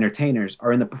or entertainers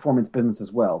are in the performance business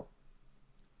as well,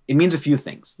 it means a few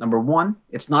things. Number one,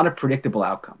 it's not a predictable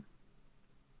outcome.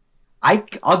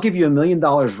 I'll give you $1 million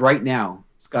right now,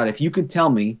 Scott, if you could tell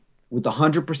me with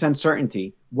 100%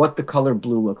 certainty what the color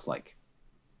blue looks like.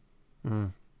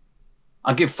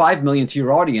 I'll give $5 million to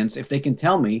your audience if they can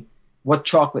tell me what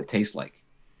chocolate tastes like.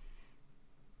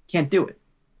 Can't do it.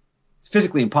 It's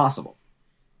physically impossible.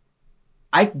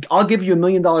 I'll give you $1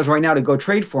 million right now to go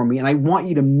trade for me, and I want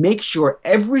you to make sure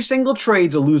every single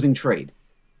trade's a losing trade.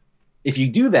 If you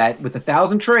do that with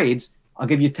 1,000 trades, I'll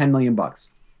give you $10 million.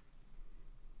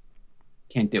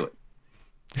 Can't do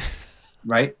it.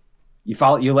 Right? You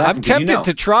follow? You laugh. I'm tempted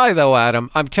to try, though, Adam.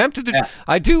 I'm tempted to. Yeah.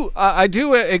 I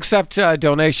do accept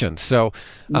donations. So,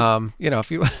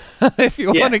 if you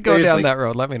want to go down that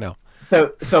road, let me know.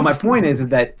 So my point is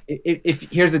that if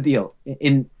here's the deal.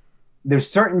 There's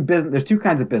certain business. There's two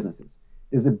kinds of businesses.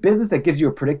 There's a business that gives you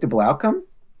a predictable outcome,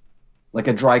 like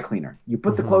a dry cleaner. You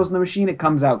put the clothes in the machine, it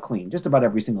comes out clean, just about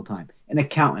every single time. An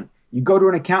accountant. You go to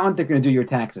an accountant, they're going to do your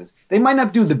taxes. They might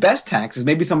not do the best taxes.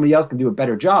 Maybe somebody else can do a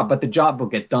better job, but the job will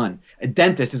get done. A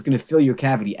dentist is going to fill your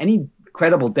cavity. Any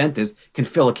credible dentist can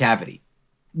fill a cavity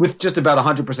with just about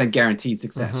 100% guaranteed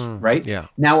success, right? Yeah.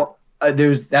 Now,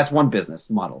 that's one business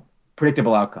model.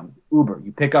 Predictable outcome. Uber.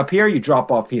 You pick up here, you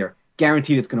drop off here.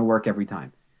 Guaranteed it's going to work every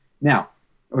time. Now,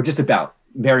 or just about,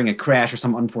 bearing a crash or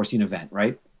some unforeseen event,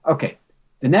 right? Okay.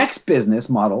 The next business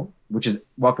model, which is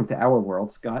welcome to our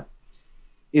world, Scott,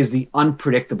 is the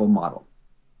unpredictable model,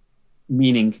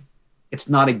 meaning it's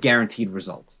not a guaranteed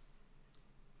result.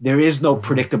 There is no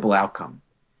predictable outcome.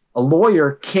 A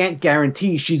lawyer can't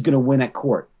guarantee she's going to win at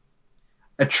court.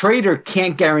 A trader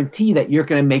can't guarantee that you're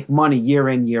going to make money year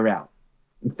in, year out.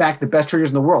 In fact, the best traders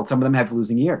in the world, some of them have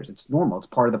losing years. It's normal. It's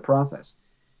part of the process.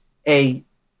 A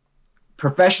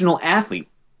professional athlete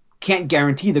can't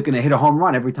guarantee they're going to hit a home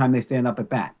run every time they stand up at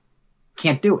bat.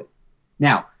 Can't do it.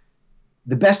 Now,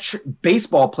 the best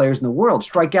baseball players in the world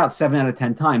strike out 7 out of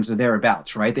 10 times or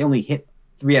thereabouts, right? They only hit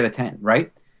 3 out of 10,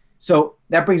 right? So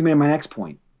that brings me to my next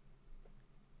point.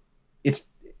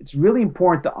 It's really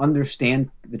important to understand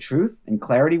the truth and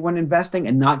clarity when investing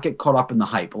and not get caught up in the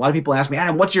hype. A lot of people ask me,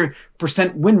 Adam, what's your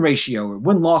percent win ratio or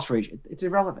win-loss ratio? It's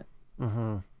irrelevant.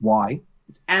 Why?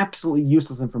 It's absolutely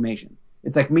useless information.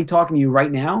 It's like me talking to you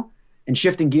right now and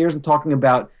shifting gears and talking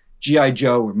about G.I.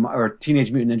 Joe or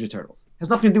Teenage Mutant Ninja Turtles. It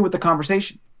has nothing to do with the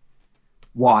conversation.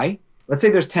 Why? Let's say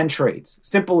there's 10 trades.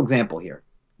 Simple example here.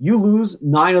 You lose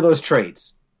 9 of those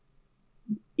trades.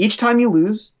 Each time you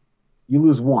lose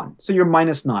 1. So you're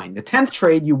minus 9. The 10th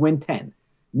trade, you win 10.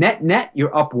 Net,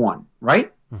 you're up 1,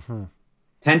 right?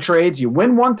 10 trades, you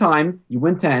win 1 time, you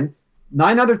win 10.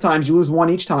 9 other times, you lose 1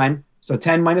 each time. So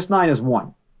 10 minus 9 is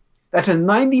 1. That's a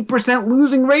 90%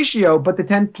 losing ratio, but the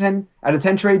 10 out of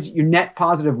 10 trades, you net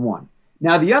positive 1.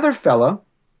 Now, the other fella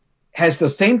has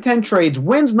those same 10 trades,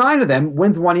 wins 9 of them,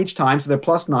 wins 1 each time, so they're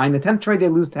plus 9. The 10th trade, they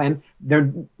lose 10.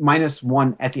 They're minus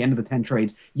 1 at the end of the 10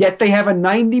 trades. Yet they have a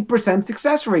 90%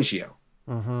 success ratio.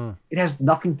 It has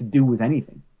nothing to do with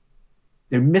anything.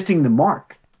 They're missing the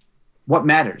mark. What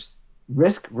matters?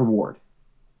 Risk, reward.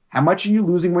 How much are you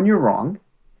losing when you're wrong?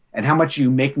 And how much are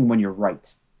you making when you're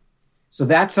right? So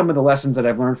that's some of the lessons that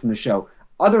I've learned from the show.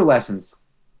 Other lessons,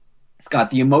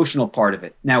 Scott, the emotional part of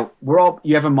it. Now,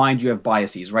 you have a mind, you have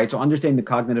biases, right? So understanding the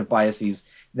cognitive biases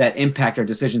that impact our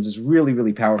decisions is really,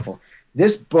 really powerful.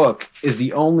 This book is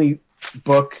the only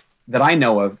book that I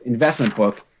know of, investment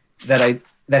book, that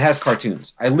has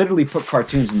cartoons. I literally put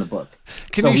cartoons in the book.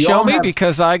 Can you show me?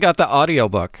 Because I got the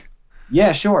audiobook.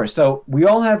 Yeah, sure. So we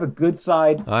all have a good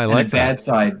side and a bad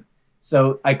side.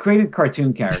 So I created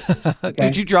cartoon characters. Okay?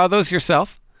 Did you draw those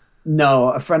yourself? No,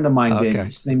 a friend of mine did.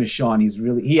 His name is Sean.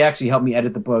 He actually helped me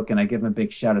edit the book, and I give him a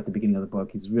big shout at the beginning of the book.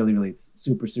 He's really, really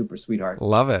super, super sweetheart.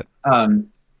 Love it.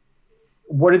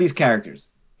 What are these characters?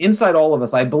 Inside all of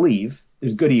us, I believe,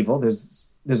 there's good, evil. There's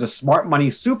a smart money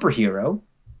superhero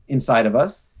inside of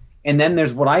us, and then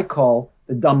there's what I call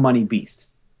the dumb money beast.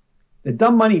 The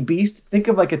dumb money beast, think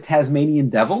of like a Tasmanian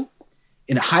devil,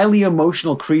 a highly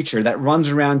emotional creature that runs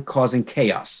around causing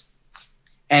chaos.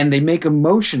 And they make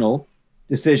emotional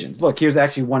decisions. Look, here's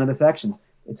actually one of the sections.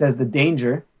 It says the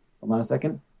danger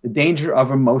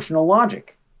of emotional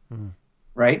logic,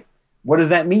 right? What does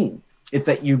that mean? It's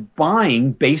that you're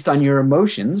buying based on your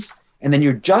emotions, and then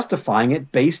you're justifying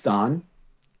it based on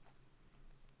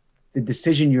the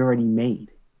decision you already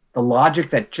made, the logic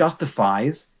that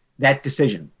justifies that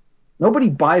decision. Nobody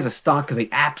buys a stock because they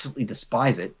absolutely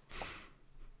despise it.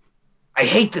 I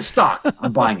hate this stock.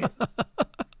 I'm buying it.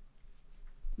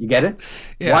 You get it?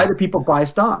 Yeah. Why do people buy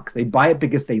stocks? They buy it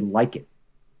because they like it.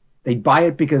 They buy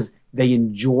it because they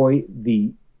enjoy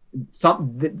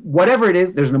whatever it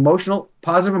is. There's an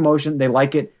positive emotion. They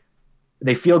like it.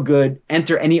 They feel good.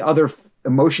 Enter any other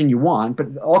emotion you want, but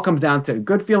it all comes down to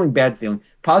good feeling, bad feeling,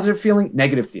 positive feeling,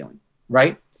 negative feeling,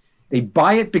 right? They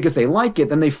buy it because they like it,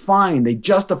 then they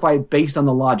justify it based on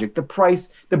the logic, the price,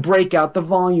 the breakout, the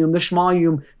volume, the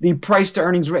schmolume, the price to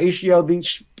earnings ratio,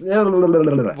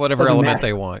 whatever element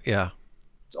they want, yeah.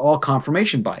 It's all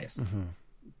confirmation bias.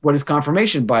 What is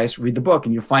confirmation bias? Read the book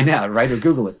and you'll find out, right? Or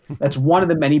Google it. That's one of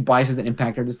the many biases that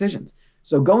impact our decisions.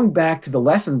 So going back to the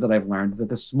lessons that I've learned is that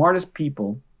the smartest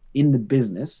people in the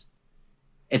business,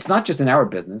 it's not just in our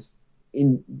business,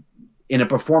 in a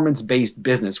performance-based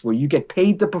business where you get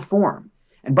paid to perform.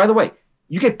 And by the way,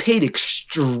 you get paid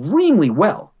extremely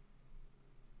well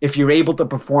if you're able to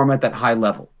perform at that high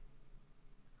level.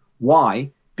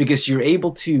 Why? Because you're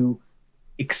able to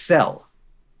excel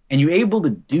and you're able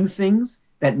to do things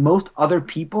that most other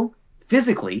people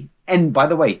physically, and by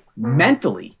the way,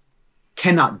 mentally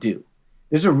cannot do.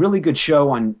 There's a really good show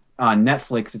on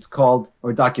Netflix. It's called,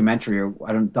 or documentary, or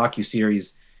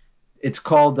docu-series. It's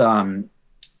called,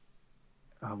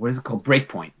 what is it called?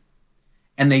 Breakpoint.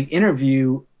 And they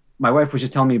interview, my wife was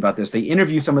just telling me about this. They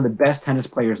interview some of the best tennis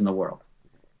players in the world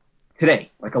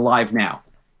today, like alive now.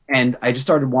 And I just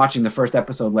started watching the first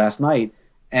episode last night,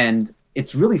 and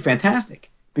it's really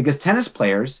fantastic because tennis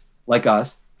players like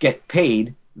us get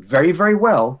paid very, very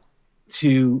well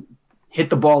to hit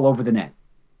the ball over the net.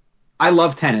 I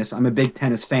love tennis. I'm a big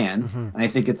tennis fan, and I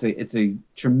think it's a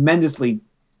tremendously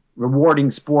rewarding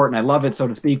sport, and I love it, so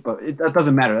to speak, but that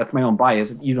doesn't matter. That's my own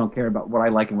bias. You don't care about what I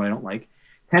like and what I don't like.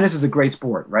 Tennis is a great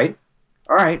sport, right?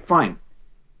 All right, fine.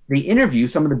 They interview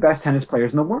some of the best tennis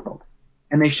players in the world,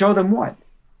 and they show them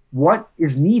what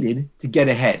is needed to get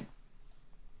ahead.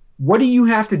 What do you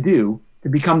have to do to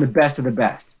become the best of the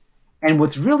best? And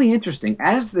what's really interesting,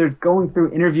 as they're going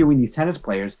through interviewing these tennis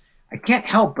players, I can't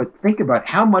help but think about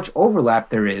how much overlap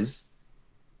there is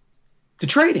to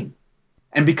trading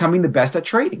and becoming the best at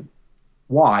trading.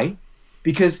 Why?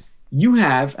 Because you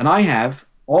have, and I have,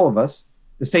 all of us,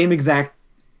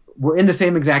 we're in the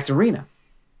same exact arena.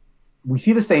 We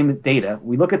see the same data.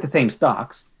 We look at the same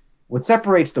stocks. What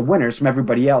separates the winners from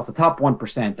everybody else, the top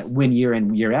 1% that win year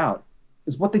in, year out,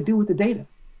 is what they do with the data.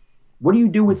 What do you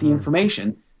do with the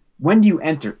information? When do you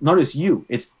enter? Notice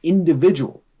it's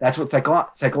individual. That's what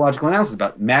psychological analysis is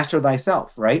about. Master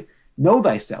thyself, right? Know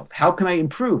thyself. How can I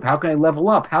improve? How can I level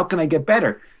up? How can I get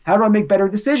better? How do I make better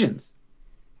decisions?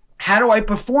 How do I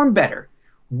perform better?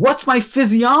 What's my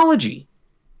physiology?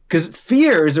 Because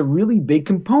fear is a really big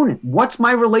component. What's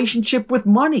my relationship with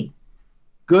money?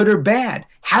 Good or bad?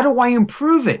 How do I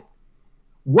improve it?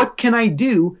 What can I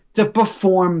do to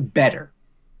perform better?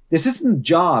 This isn't a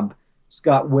job,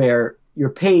 Scott, where you're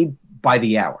paid by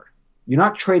the hour. You're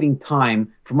not trading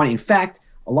time for money. In fact,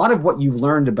 a lot of what you've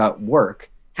learned about work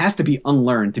has to be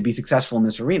unlearned to be successful in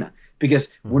this arena,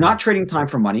 because we're not trading time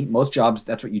for money. Most jobs,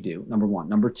 that's what you do, number one.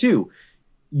 Number two,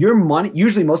 your money,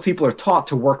 usually most people are taught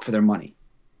to work for their money.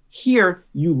 Here,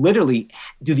 you literally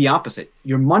do the opposite.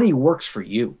 Your money works for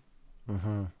you.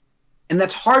 And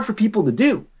that's hard for people to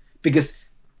do because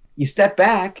you step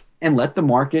back and let the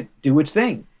market do its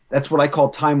thing. That's what I call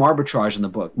time arbitrage in the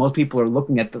book. Most people are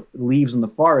looking at the leaves in the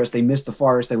forest. They miss the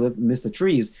forest. They miss the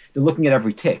trees. They're looking at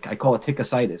every tick. I call it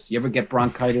tickositis. You ever get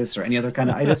bronchitis or any other kind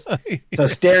of itis? So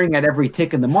staring at every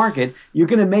tick in the market, you're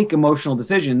going to make emotional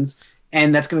decisions,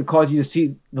 and that's going to cause you to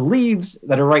see the leaves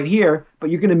that are right here, but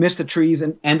you're going to miss the trees,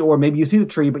 and or maybe you see the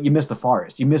tree, but you miss the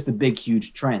forest. You miss the big,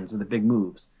 huge trends or the big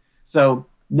moves. So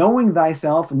knowing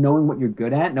thyself and knowing what you're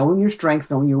good at, knowing your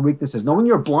strengths, knowing your weaknesses, knowing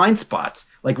your blind spots,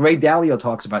 like Ray Dalio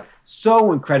talks about,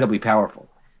 so incredibly powerful.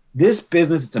 This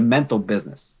business, it's a mental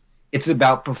business. It's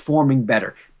about performing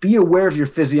better. Be aware of your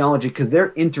physiology because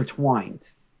they're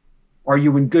intertwined. Are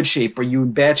you in good shape? Are you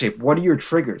in bad shape? What are your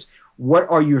triggers? What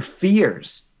are your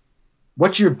fears?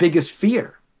 What's your biggest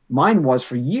fear? Mine was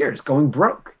for years going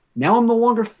broke. Now I'm no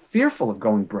longer fearful of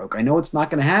going broke. I know it's not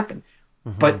going to happen,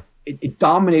 but it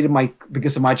dominated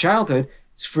because of my childhood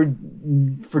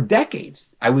for decades.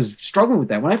 I was struggling with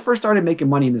that. When I first started making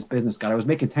money in this business, Scott, I was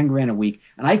making 10 grand a week,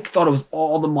 and I thought it was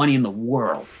all the money in the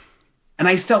world. And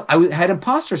I had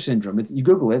imposter syndrome. You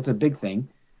Google it, it's a big thing.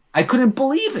 I couldn't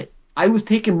believe it. I was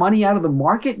taking money out of the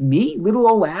market. Me, little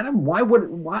old Adam.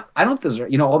 Why? I don't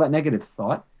deserve, all that negative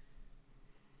thought.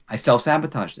 I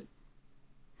self-sabotaged it.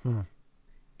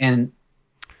 And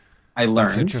I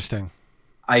learned. That's interesting.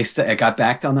 I got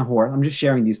back on the horse. I'm just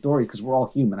sharing these stories because we're all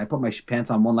human. I put my pants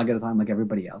on one leg at a time like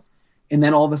everybody else. And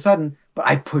then all of a sudden, but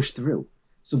I pushed through.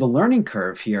 So the learning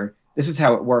curve here, this is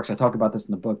how it works. I talk about this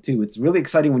in the book too. It's really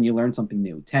exciting when you learn something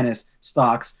new. Tennis,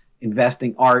 stocks,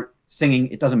 investing, art, singing,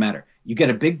 it doesn't matter. You get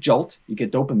a big jolt. You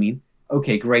get dopamine.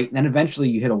 Okay, great. And then eventually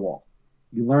you hit a wall.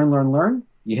 You learn,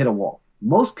 you hit a wall.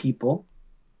 Most people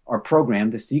are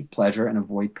programmed to seek pleasure and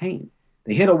avoid pain.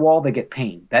 They hit a wall, they get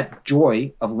pain. That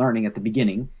joy of learning at the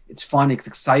beginning, it's fun, it's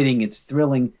exciting, it's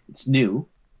thrilling, it's new.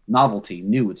 Novelty,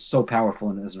 new, it's so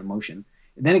powerful as an emotion.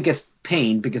 And then it gets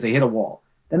pain because they hit a wall.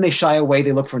 Then they shy away,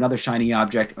 they look for another shiny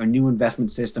object, or a new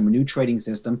investment system, a new trading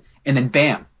system, and then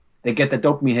bam, They get the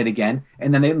dopamine hit again,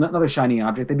 and then another shiny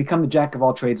object. They become the jack of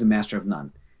all trades and master of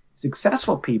none.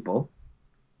 Successful people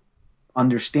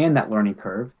understand that learning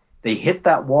curve. They hit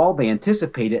that wall, they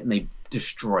anticipate it, and they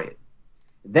destroy it.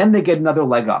 Then they get another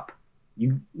leg up.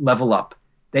 You level up.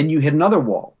 Then you hit another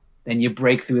wall. Then you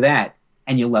break through that,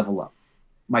 and you level up.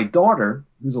 My daughter,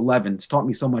 who's 11, has taught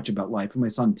me so much about life, and my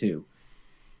son too.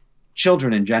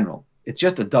 Children in general. It's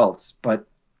just adults, but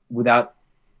without,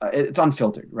 it's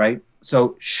unfiltered, right?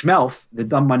 So Schmelf, the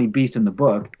dumb money beast in the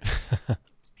book,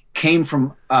 came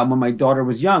from when my daughter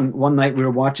was young. One night we were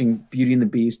watching Beauty and the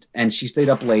Beast, and she stayed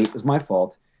up late. It was my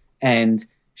fault. And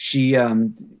she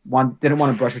didn't want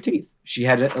to brush her teeth. She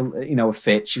had a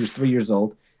fit. She was 3 years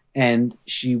old, and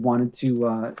she wanted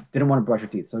to didn't want to brush her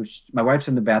teeth. So my wife's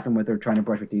in the bathroom with her trying to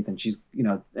brush her teeth, and she's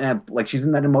like she's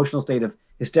in that emotional state of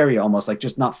hysteria, almost like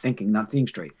just not thinking, not seeing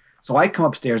straight. So I come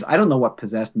upstairs. I don't know what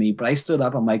possessed me, but I stood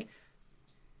up. I'm like,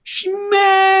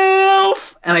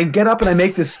 Schmelf! And I get up and I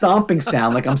make this stomping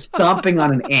sound like I'm stomping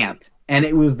on an ant. And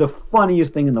it was the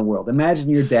funniest thing in the world. Imagine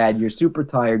your dad, you're super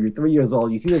tired, you're 3 years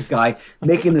old, you see this guy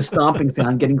making this stomping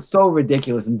sound, getting so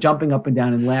ridiculous and jumping up and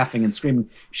down and laughing and screaming.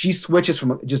 She switches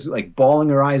from just like bawling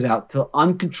her eyes out to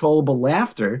uncontrollable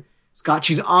laughter. Scott,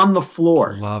 she's on the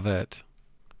floor. Love it.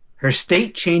 Her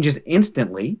state changes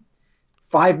instantly.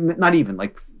 3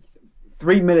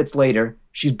 minutes later,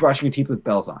 she's brushing her teeth with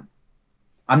bells on.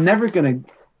 I'm never going to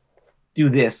do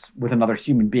this with another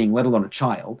human being, let alone a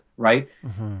child, right?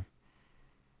 Mm-hmm.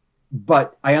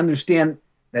 But I understand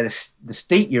that the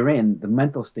state you're in, the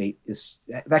mental state,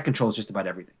 that controls just about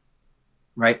everything,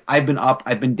 right? I've been up,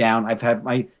 I've been down, I've had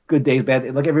my good days, bad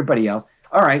days, like everybody else.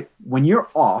 All right, when you're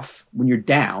off, when you're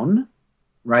down,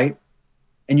 right,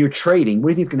 and you're trading, what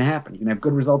do you think is going to happen? You're going to have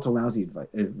good results or lousy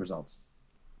results.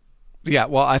 Yeah,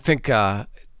 well, I think a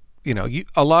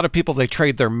lot of people, they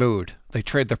trade their mood, they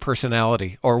trade their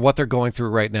personality or what they're going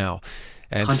through right now.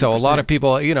 And 100%. So a lot of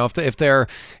people, if they're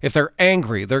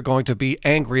angry, they're going to be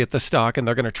angry at the stock and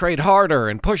they're going to trade harder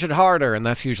and push it harder, and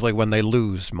that's usually when they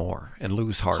lose more and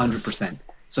lose harder. 100%.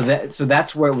 So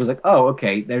that's where it was like, oh,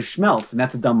 okay, there's Schmelf, and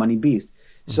that's a dumb money beast.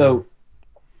 Mm-hmm. So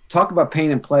talk about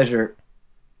pain and pleasure,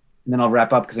 and then I'll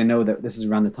wrap up because I know that this is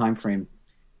around the time frame.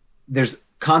 There's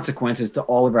consequences to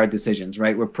all of our decisions,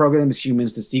 right? We're programmed as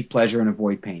humans to seek pleasure and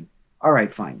avoid pain. All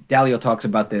right, fine. Dalio talks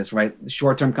about this, right?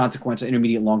 Short-term consequences,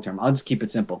 intermediate, long-term. I'll just keep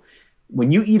it simple.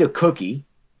 When you eat a cookie,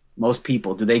 most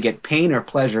people, do they get pain or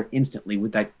pleasure instantly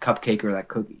with that cupcake or that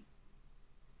cookie?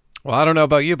 Well, I don't know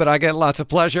about you, but I get lots of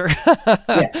pleasure.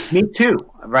 Yeah, me too,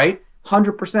 right?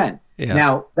 100%. Yeah.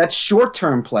 Now, that's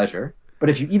short-term pleasure, but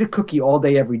if you eat a cookie all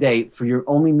day, every day for your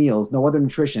only meals, no other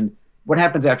nutrition, what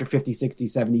happens after 50, 60,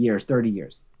 70 years, 30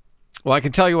 years? Well, I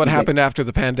can tell you what happened after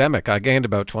the pandemic. I gained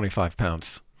about 25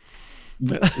 pounds.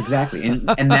 Exactly. And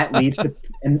that leads to,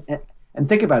 and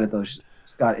think about it though,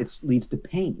 Scott, it leads to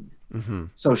pain. Mm-hmm.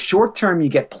 So short term, you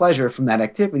get pleasure from that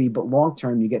activity, but long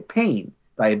term, you get pain,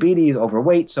 diabetes,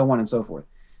 overweight, so on and so forth.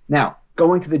 Now,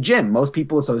 going to the gym, most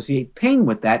people associate pain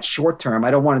with that short term. I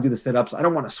don't want to do the sit-ups. I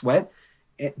don't want to sweat.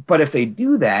 But if they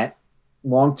do that,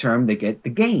 long term, they get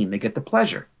the gain, they get the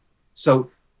pleasure.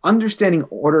 So understanding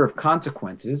order of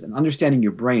consequences and understanding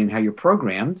your brain and how you're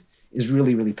programmed is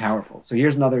really, really powerful. So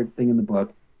here's another thing in the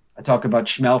book. I talk about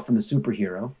Schmelf and the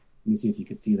superhero. Let me see if you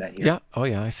could see that here. Yeah. Oh,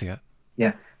 yeah, I see it.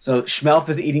 Yeah. So Schmelf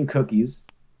is eating cookies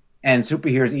and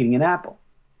superhero is eating an apple,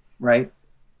 right?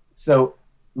 So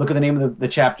look at the name of the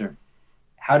chapter,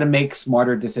 How to Make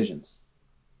Smarter Decisions.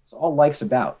 It's all life's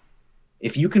about.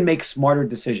 If you can make smarter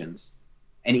decisions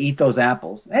and eat those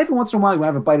apples, every once in a while you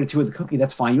have a bite or two of the cookie,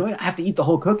 that's fine. You don't have to eat the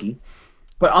whole cookie,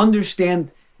 but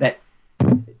understand that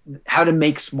how to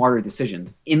make smarter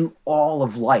decisions in all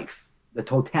of life, the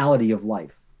totality of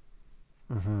life.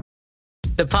 Mm-hmm.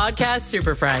 The Podcast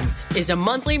Super Friends is a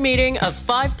monthly meeting of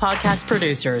 5 podcast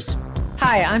producers.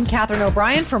 Hi, I'm Katherine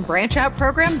O'Brien from Branch Out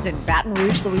Programs in Baton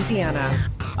Rouge, Louisiana.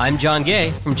 I'm John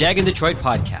Gay from Jag and Detroit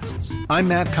Podcasts. I'm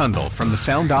Matt Kundle from the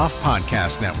Sound Off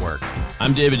Podcast Network.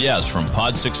 I'm David Yaz from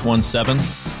Pod 617,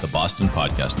 the Boston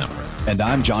Podcast Network. And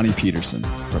I'm Johnny Peterson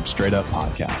from Straight Up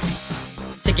Podcasts.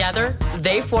 Together,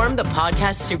 they form the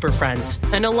Podcast Super Friends,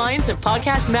 an alliance of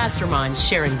podcast masterminds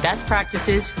sharing best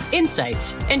practices,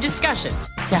 insights, and discussions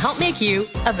to help make you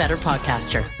a better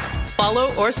podcaster. Follow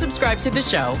or subscribe to the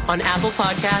show on Apple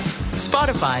Podcasts,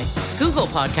 Spotify, Google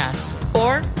Podcasts,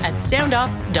 or at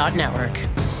soundoff.network.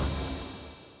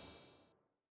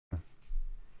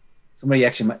 Somebody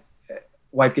actually, my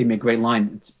wife gave me a great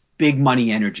line. It's big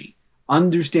money energy.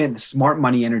 Understand the smart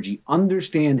money energy.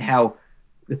 Understand how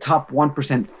the top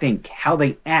 1% think, how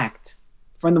they act.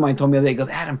 A friend of mine told me the other day, he goes,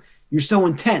 Adam, you're so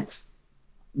intense.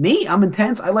 Me, I'm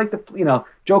intense. I like to,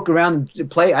 joke around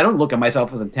and play. I don't look at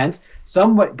myself as intense.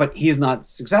 But he's not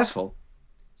successful.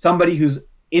 Somebody who's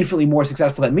infinitely more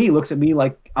successful than me looks at me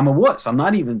like I'm a wuss. I'm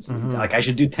not even like I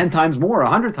should do 10 times more,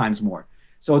 100 times more.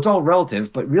 So it's all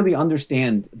relative, but really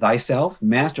understand thyself,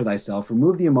 master thyself,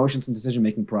 remove the emotions from the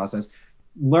decision-making process,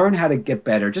 learn how to get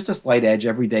better, just a slight edge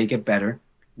every day, get better,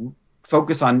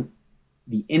 focus on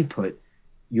the input,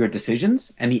 your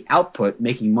decisions, and the output,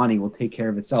 making money, will take care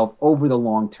of itself over the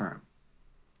long term.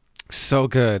 So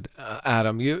good,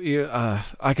 Adam.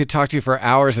 I could talk to you for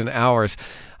hours and hours.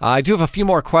 I do have a few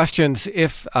more questions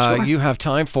if Sure. you have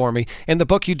time for me. In the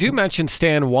book, you do mention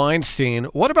Stan Weinstein.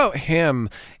 What about him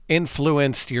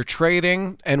influenced your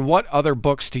trading, and what other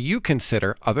books do you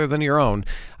consider, other than your own,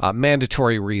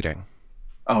 mandatory reading?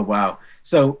 Oh, wow.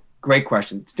 So great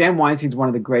question. Stan Weinstein's one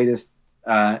of the greatest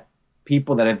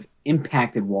people that have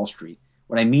impacted Wall Street.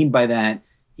 What I mean by that,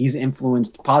 he's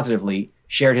influenced positively,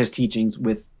 shared his teachings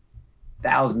with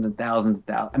thousands and thousands and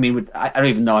thousands. I mean, I don't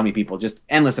even know how many people, just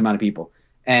endless amount of people.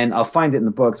 And I'll find it in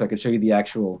the book so I can show you the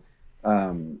actual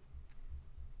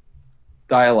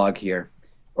dialogue here,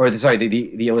 or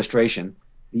the illustration.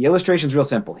 The illustration is real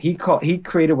simple. He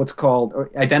created what's called,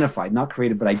 or identified, not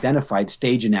created, but identified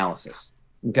stage analysis.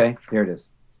 Okay, here it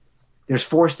is. There's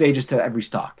 4 stages to every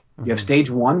stock. You have stage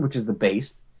 1, which is the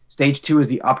base. Stage 2 is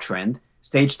the uptrend.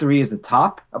 Stage 3 is the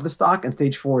top of the stock, and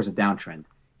stage 4 is a downtrend.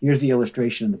 Here's the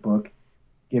illustration in the book.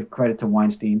 Give credit to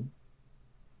Weinstein.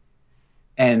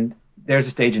 And there's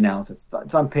a stage analysis.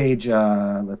 It's on page,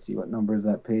 let's see, what number is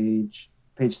that page?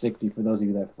 Page 60 for those of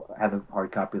you that have a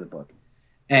hard copy of the book.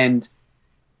 And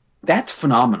that's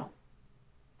phenomenal.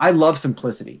 I love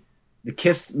simplicity. The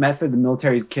KISS method, the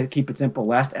military's keep it simple.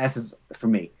 Last S is for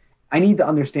me. I need to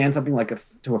understand something like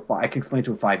I can explain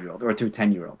to a 5-year-old or to a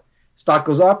 10-year-old. Stock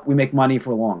goes up, we make money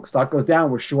for long. Stock goes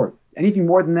down, we're short. Anything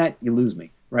more than that, you lose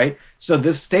me, right? So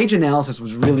this stage analysis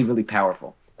was really, really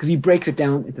powerful because he breaks it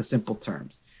down into simple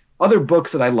terms. Other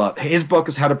books that I love, his book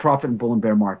is How to Profit in Bull and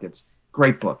Bear Markets.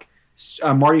 Great book.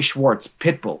 Marty Schwartz,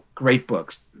 Pitbull, great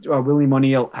books. William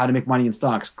O'Neill, How to Make Money in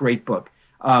Stocks, great book.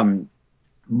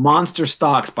 Monster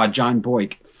Stocks by John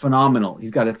Boyk, phenomenal.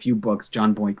 He's got a few books,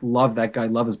 John Boyk. Love that guy,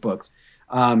 love his books.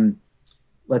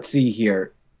 Let's see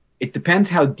here. It depends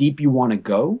how deep you want to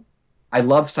go. I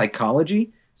love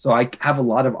psychology, so I have a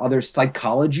lot of other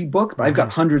psychology books, but I've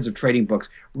got hundreds of trading books.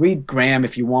 Read Graham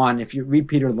if you want. If you read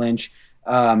Peter Lynch,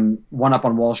 One Up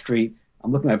on Wall Street.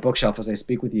 I'm looking at my bookshelf as I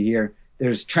speak with you here.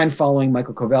 There's Trend Following.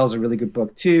 Michael Covell is a really good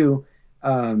book too.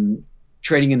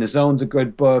 Trading in the Zone's a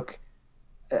good book.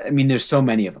 I mean, there's so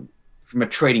many of them from a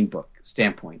trading book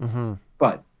standpoint.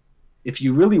 But if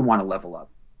you really want to level up,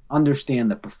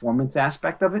 understand the performance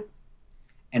aspect of it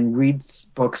and read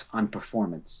books on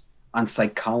performance, on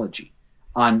psychology,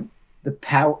 on the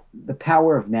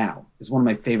power of now is one of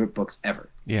my favorite books ever.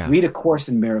 Yeah. Read A Course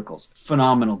in Miracles,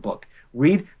 phenomenal book.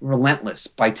 Read Relentless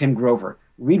by Tim Grover.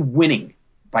 Read Winning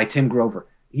by Tim Grover.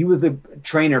 He was the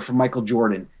trainer for Michael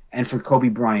Jordan and for Kobe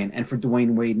Bryant and for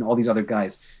Dwayne Wade and all these other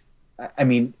guys. I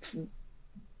mean,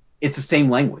 it's the same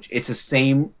language. It's the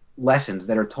same lessons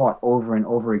that are taught over and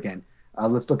over again.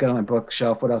 Let's look at it on my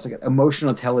bookshelf. What else I got? Emotional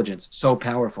intelligence, so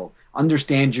powerful.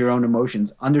 Understand your own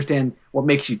emotions. Understand what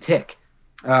makes you tick.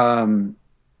 What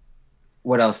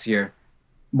else here?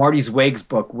 Marty Zweig's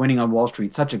book, Winning on Wall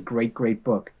Street, such a great, great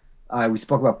book. We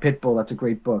spoke about Pitbull. That's a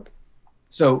great book.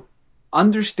 So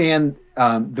understand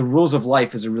the rules of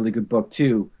life is a really good book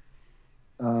too.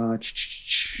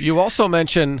 You also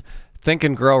mention Think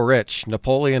and Grow Rich,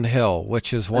 Napoleon Hill,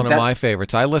 which is one of my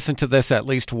favorites. I listen to this at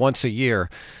least once a year.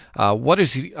 What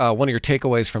is one of your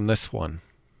takeaways from this one?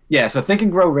 Yeah, so Think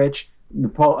and Grow Rich,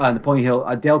 Napoleon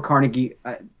Hill, Dale Carnegie,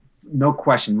 no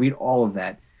question. Read all of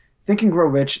that. Think and Grow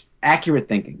Rich, accurate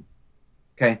thinking.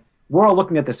 Okay? We're all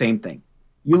looking at the same thing.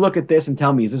 You look at this and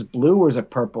tell me, is this blue or is it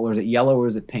purple or is it yellow or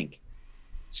is it pink?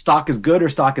 Stock is good or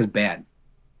stock is bad?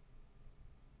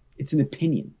 It's an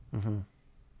opinion.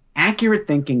 Accurate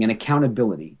thinking and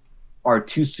accountability are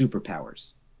 2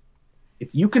 superpowers.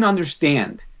 If you can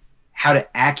understand how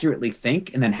to accurately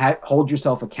think and then hold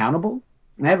yourself accountable,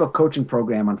 and I have a coaching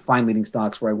program on Find Leading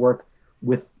Stocks where I work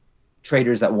with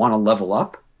traders that want to level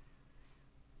up.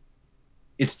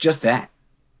 It's just that.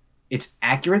 It's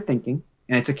accurate thinking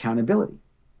and it's accountability.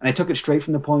 And I took it straight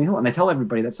from Napoleon Hill. And I tell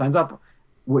everybody that signs up,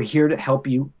 we're here to help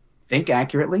you think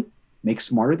accurately, make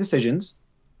smarter decisions,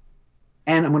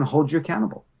 and I'm going to hold you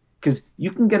accountable because you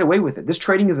can get away with it. This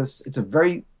trading is it's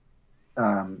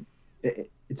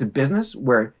a business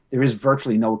where there is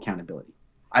virtually no accountability.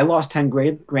 I lost 10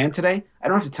 grand today. I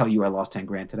don't have to tell you I lost 10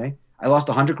 grand today. I lost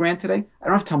 $100,000 today. I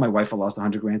don't have to tell my wife I lost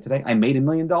 $100,000 today. I made $1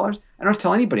 million. I don't have to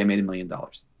tell anybody I made $1 million,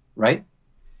 right?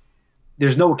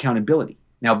 There's no accountability.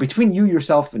 Now, between you,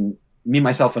 yourself, and me,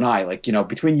 myself, and I, like,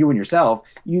 between you and yourself,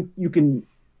 you can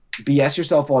BS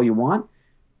yourself all you want,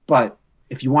 but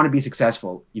if you want to be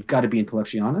successful, you've got to be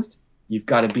intellectually honest. You've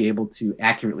got to be able to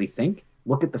accurately think,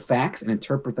 look at the facts and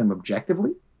interpret them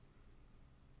objectively,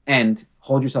 and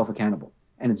hold yourself accountable.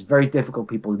 And it's very difficult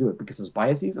for people to do it because there's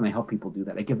biases, and I help people do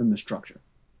that. I give them the structure.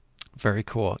 Very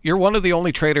cool. You're one of the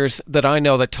only traders that I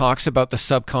know that talks about the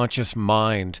subconscious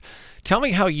mind. Tell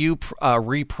me how you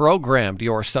reprogrammed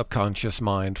your subconscious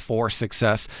mind for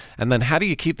success, and then how do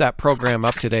you keep that program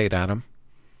up to date, Adam?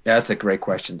 Yeah, that's a great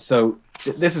question. So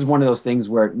this is one of those things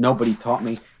where nobody taught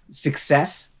me.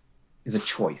 Success is a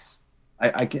choice.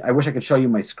 I wish I could show you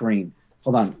my screen.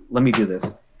 Hold on. Let me do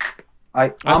this. I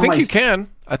think you can.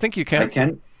 I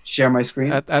can share my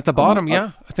screen. At the bottom,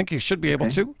 yeah. I think you should be able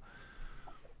to.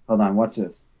 Hold on. Watch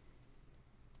this.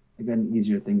 I got an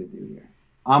easier thing to do here.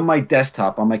 On my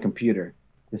desktop, on my computer,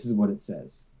 this is what it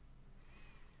says.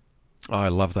 Oh, I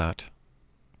love that.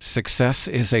 Success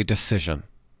is a decision.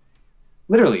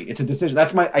 Literally, it's a decision.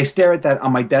 I stare at that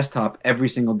on my desktop every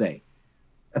single day.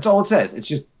 That's all it says. It's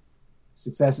just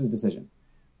success is a decision.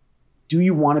 Do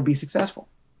you want to be successful?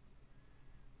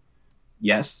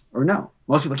 Yes or no?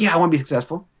 Most people are like, yeah, I want to be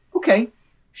successful. Okay.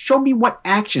 Show me what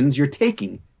actions you're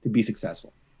taking to be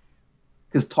successful.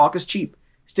 Because talk is cheap.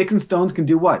 Sticks and stones can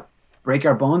do what? Break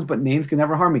our bones, but names can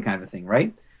never harm me, kind of a thing,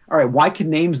 right? All right, why can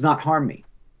names not harm me?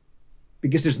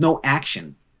 Because there's no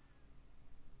action.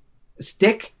 A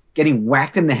stick getting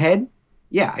whacked in the head,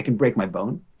 yeah, I can break my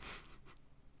bone.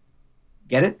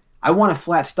 Get it? I want a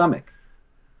flat stomach.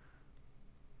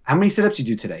 How many sit-ups you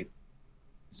do today?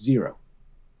 0.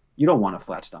 You don't want a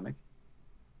flat stomach.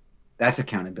 That's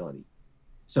accountability.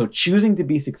 So choosing to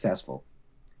be successful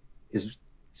is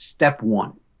step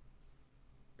 1.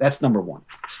 That's number 1.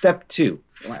 Step 2.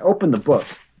 When I open the book,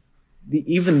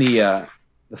 the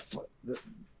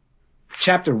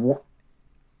chapter 1.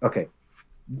 Okay.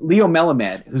 Leo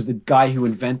Melamed, who's the guy who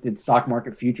invented stock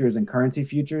market futures and currency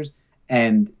futures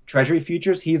and treasury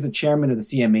futures, he's the chairman of the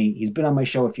CME. He's been on my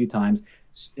show a few times.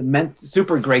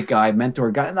 Super great guy,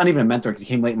 mentor guy, not even a mentor because he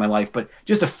came late in my life, but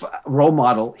just a role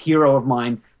model, hero of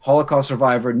mine, Holocaust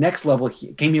survivor, next level.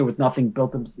 He came here with nothing,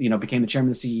 built them, became the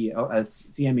chairman of the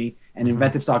CME and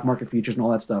invented stock market futures and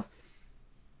all that stuff.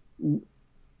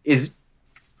 He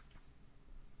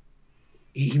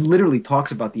literally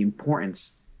talks about the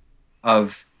importance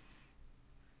of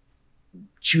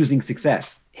choosing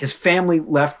success. His family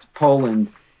left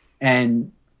Poland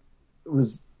and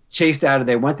was chased out of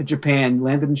there, went to Japan,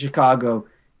 landed in Chicago.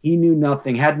 He knew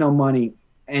nothing, had no money,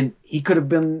 and he could have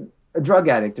been a drug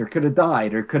addict or could have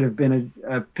died or could have been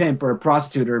a pimp or a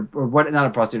prostitute or what, not a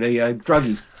prostitute, a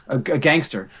druggie, a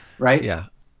gangster, right? Yeah.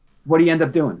 What do you end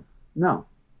up doing? No.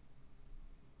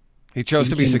 He chose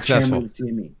to be successful. Chairman of the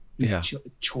CME. Yeah.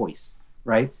 Choice,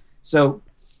 right? So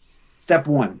step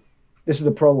 1. This is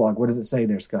the prologue. What does it say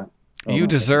there, Scott? You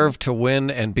deserve to win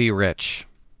and be rich.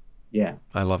 Yeah.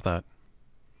 I love that.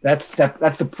 That's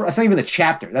not even the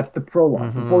chapter. That's the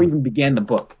prologue before we even began the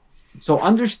book. So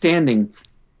understanding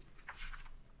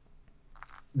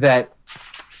that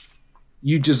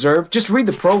you deserve, just read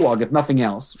the prologue if nothing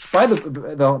else. Buy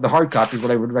the hard copy is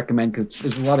what I would recommend because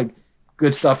there's a lot of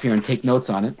good stuff here and take notes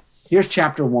on it. Here's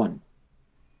chapter 1.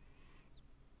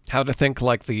 How to think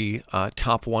like the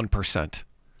top 1%.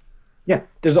 Yeah,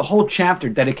 there's a whole chapter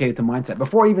dedicated to mindset.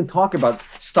 Before I even talk about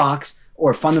stocks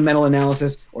or fundamental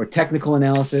analysis or technical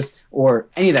analysis or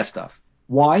any of that stuff.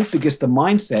 Why? Because the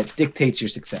mindset dictates your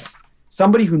success.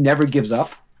 Somebody who never gives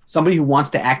up, somebody who wants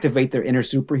to activate their inner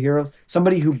superhero,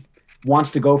 somebody who wants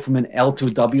to go from an L to a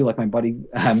W, like my buddy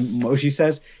Moshe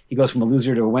says, he goes from a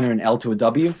loser to a winner, an L to a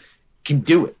W, can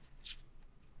do it.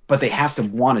 But they have to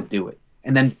want to do it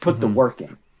and then put the work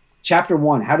in. Chapter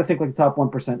 1, how to think like the top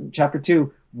 1%. Chapter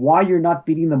 2, why you're not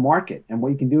beating the market and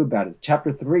what you can do about it.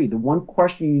 Chapter 3, the one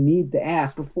question you need to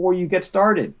ask before you get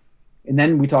started. And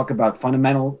then we talk about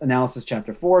fundamental analysis,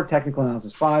 chapter 4, technical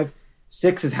analysis 5.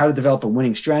 6 is how to develop a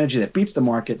winning strategy that beats the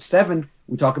market. 7,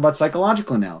 we talk about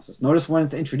psychological analysis. Notice when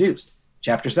it's introduced,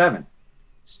 chapter 7.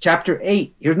 Chapter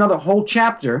 8, here's another whole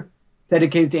chapter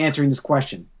dedicated to answering this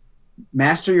question.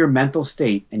 Master your mental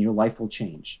state and your life will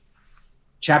change.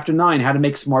 Chapter 9, how to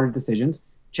make smarter decisions.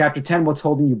 Chapter 10, what's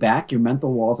holding you back, your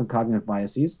mental walls and cognitive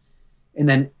biases. And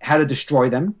then how to destroy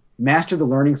them. Master the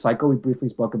learning cycle. We briefly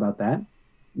spoke about that.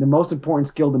 The most important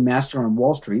skill to master on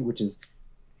Wall Street, which is,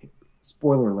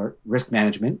 spoiler alert, risk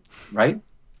management, right?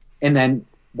 And then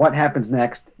what happens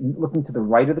next, looking to the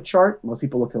right of the chart, most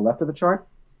people look to the left of the chart,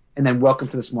 and then welcome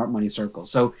to the Smart Money Circle.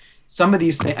 So some of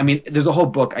these things, I mean, there's a whole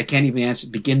book. I can't even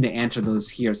begin to answer those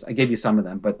here. So I gave you some of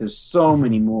them, but there's so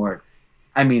many more.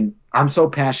 I mean, I'm so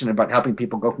passionate about helping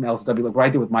people go from LCW. Look what I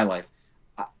did with my life.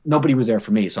 Nobody was there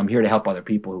for me, so I'm here to help other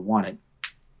people who want it.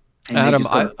 And Adam,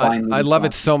 I love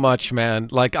it so much, man.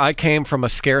 Like, I came from a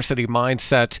scarcity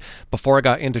mindset before I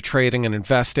got into trading and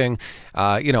investing.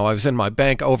 I was in my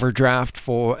bank overdraft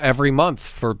for every month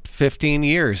for 15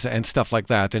 years and stuff like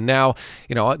that. And now,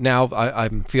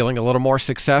 I'm feeling a little more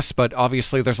success, but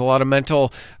obviously there's a lot of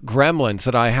mental gremlins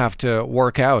that I have to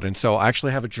work out. And so I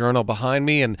actually have a journal behind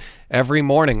me, and every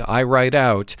morning I write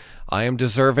out, I am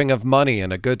deserving of money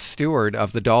and a good steward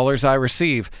of the dollars I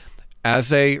receive,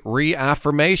 as a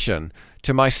reaffirmation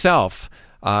to myself,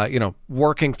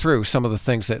 working through some of the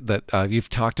things that you've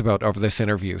talked about over this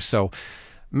interview. So,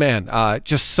 man,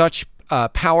 just such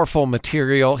powerful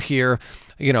material here.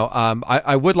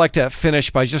 I would like to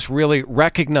finish by just really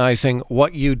recognizing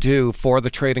what you do for the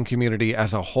trading community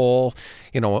as a whole.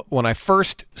 When I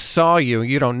first saw you,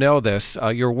 you don't know this,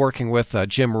 you're working with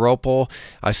Jim Ropel.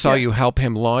 I saw you help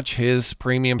him launch his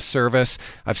premium service.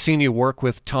 I've seen you work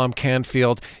with Tom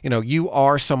Canfield. You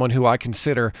are someone who I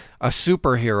consider a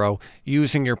superhero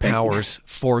using your powers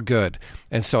for good.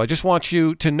 And so I just want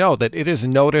you to know that it is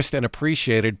noticed and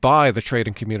appreciated by the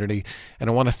trading community. And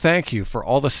I want to thank you for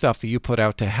all the stuff that you put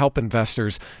out to help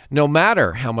investors, no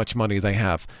matter how much money they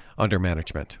have under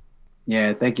management.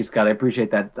 Yeah, thank you, Scott. I appreciate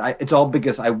that. It's all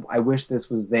because I wish this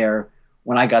was there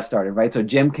when I got started, right? So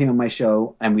Jim came on my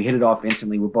show, and we hit it off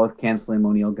instantly. We're both Ken Slim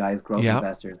O'Neill guys, growth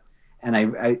investors. And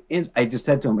I just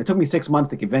said to him, it took me 6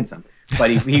 months to convince him, but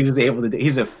he was able to do.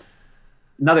 He's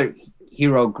another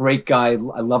hero, great guy. I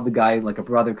love the guy like a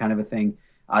brother kind of a thing.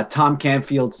 Tom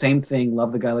Canfield, same thing.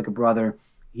 Love the guy like a brother.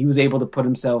 He was able to put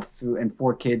himself through, and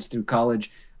 4 kids through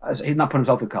college. Not put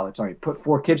himself through college, sorry. Put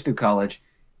 4 kids through college,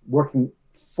 working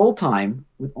full-time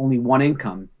with only one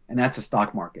income, and that's a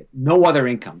stock market. No other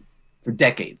income for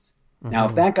decades. Mm-hmm. Now,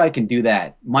 if that guy can do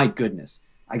that, my goodness.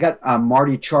 I got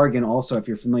Marty Chargan also, if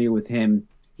you're familiar with him.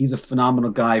 He's a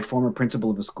phenomenal guy, former principal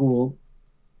of a school.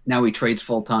 Now he trades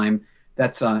full-time.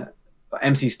 That's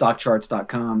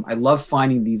mcstockcharts.com. I love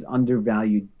finding these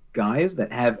undervalued guys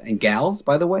that have, and gals,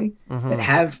 by the way, that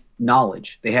have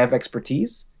knowledge. They have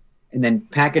expertise, and then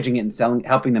packaging it and selling,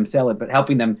 helping them sell it, but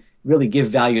helping them really give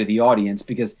value to the audience,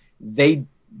 because they're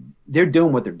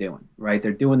doing what they're doing, right?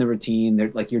 They're doing the routine.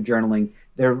 They're like, you're journaling.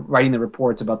 They're writing the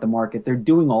reports about the market. They're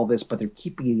doing all this, but they're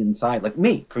keeping it inside. Like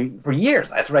me, for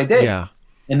years, that's what I did. Yeah.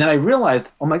 And then I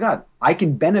realized, oh my God, I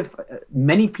can benefit.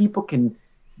 Many people can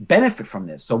benefit from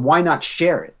this. So why not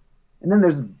share it? And then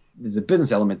there's a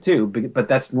business element too, but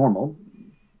that's normal.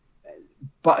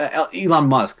 But Elon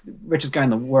Musk, the richest guy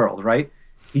in the world, right?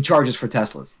 He charges for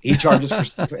Teslas. He charges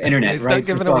for internet, He's right? Not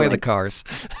giving away the cars.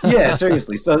 Yeah,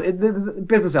 seriously. So there's a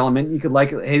business element. You could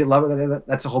like it, hate it, love it.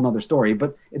 That's a whole nother story.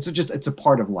 But it's a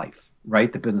part of life,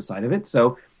 right? The business side of it.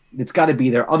 So it's got to be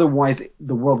there. Otherwise,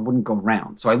 the world wouldn't go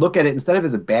round. So I look at it, instead of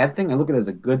as a bad thing, I look at it as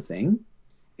a good thing.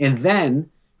 And then,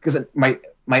 because my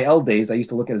L days, I used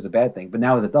to look at it as a bad thing. But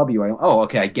now as a W,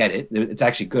 okay, I get it. It's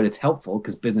actually good. It's helpful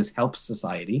because business helps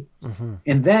society. Mm-hmm.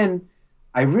 And then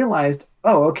I realized,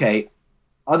 okay,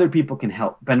 other people can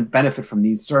help benefit from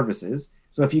these services.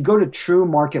 So if you go to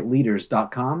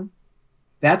truemarketleaders.com,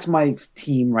 that's my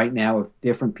team right now of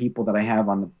different people that I have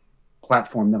on the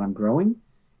platform that I'm growing.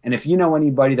 And if you know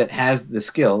anybody that has the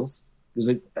skills, there's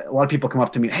a lot of people come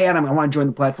up to me, hey, Adam, I want to join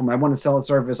the platform. I want to sell a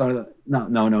service.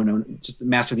 No. Just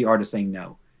master the art of saying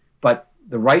no. But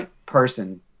the right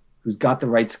person who's got the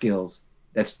right skills,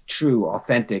 that's true,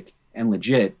 authentic, and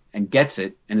legit, and gets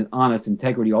it, and honest,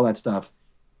 integrity, all that stuff,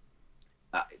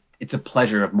 it's a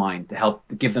pleasure of mine to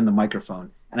give them the microphone.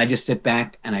 And I just sit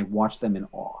back and I watch them in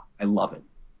awe. I love it.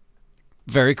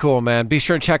 Very cool, man. Be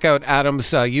sure and check out Adam's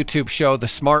YouTube show, The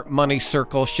Smart Money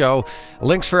Circle Show.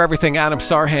 Links for everything Adam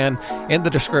Sarhan in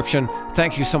the description.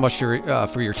 Thank you so much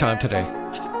for your time today.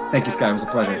 Thank you, Scott. It was a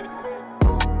pleasure.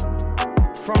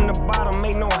 From the bottom,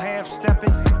 ain't no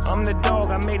half-stepping. I'm the dog,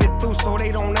 I made it through so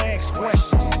they don't ask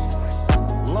questions.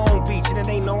 Long Beach, and it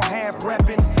ain't no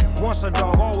half-repping. Once a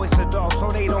dog, always a dog, so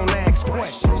they don't ask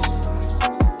questions.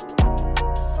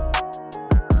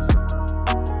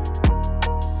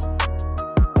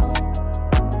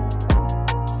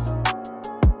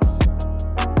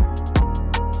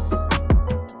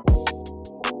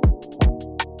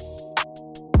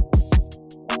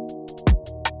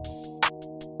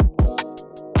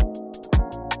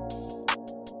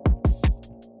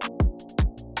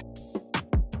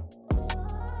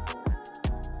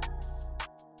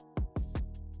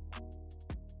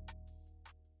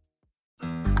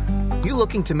 you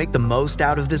looking to make the most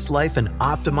out of this life and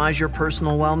optimize your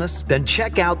personal wellness? Then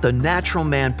check out the Natural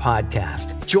Man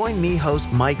Podcast. Join me,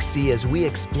 host Mike C., as we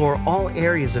explore all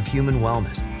areas of human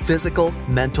wellness, physical,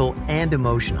 mental, and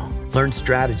emotional. Learn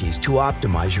strategies to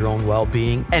optimize your own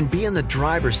well-being and be in the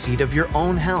driver's seat of your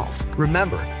own health.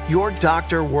 Remember, your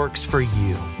doctor works for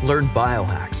you. Learn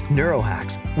biohacks,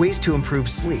 neurohacks, ways to improve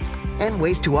sleep, and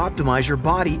ways to optimize your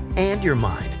body and your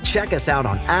mind. Check us out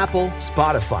on Apple,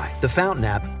 Spotify, the Fountain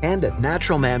app, and at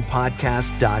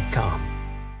naturalmanpodcast.com.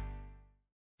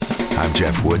 I'm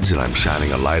Jeff Woods, and I'm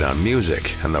shining a light on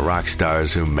music and the rock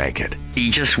stars who make it.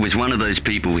 He just was one of those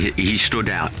people, he stood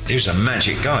out. He was a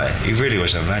magic guy. He really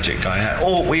was a magic guy.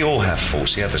 We all have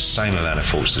faults. He had the same amount of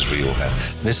faults as we all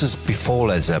have. This was before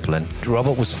Led Zeppelin.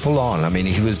 Robert was full on. I mean,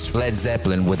 he was Led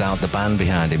Zeppelin without the band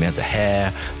behind him. He had the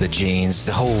hair, the jeans,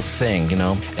 the whole thing, you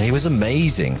know, and he was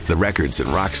amazing. The Records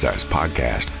and Rockstars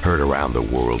podcast, heard around the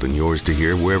world and yours to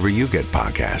hear wherever you get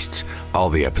podcasts. All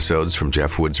the episodes from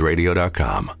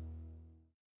JeffWoodsRadio.com.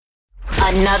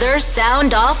 Another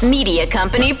Sound Off Media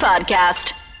Company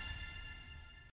podcast.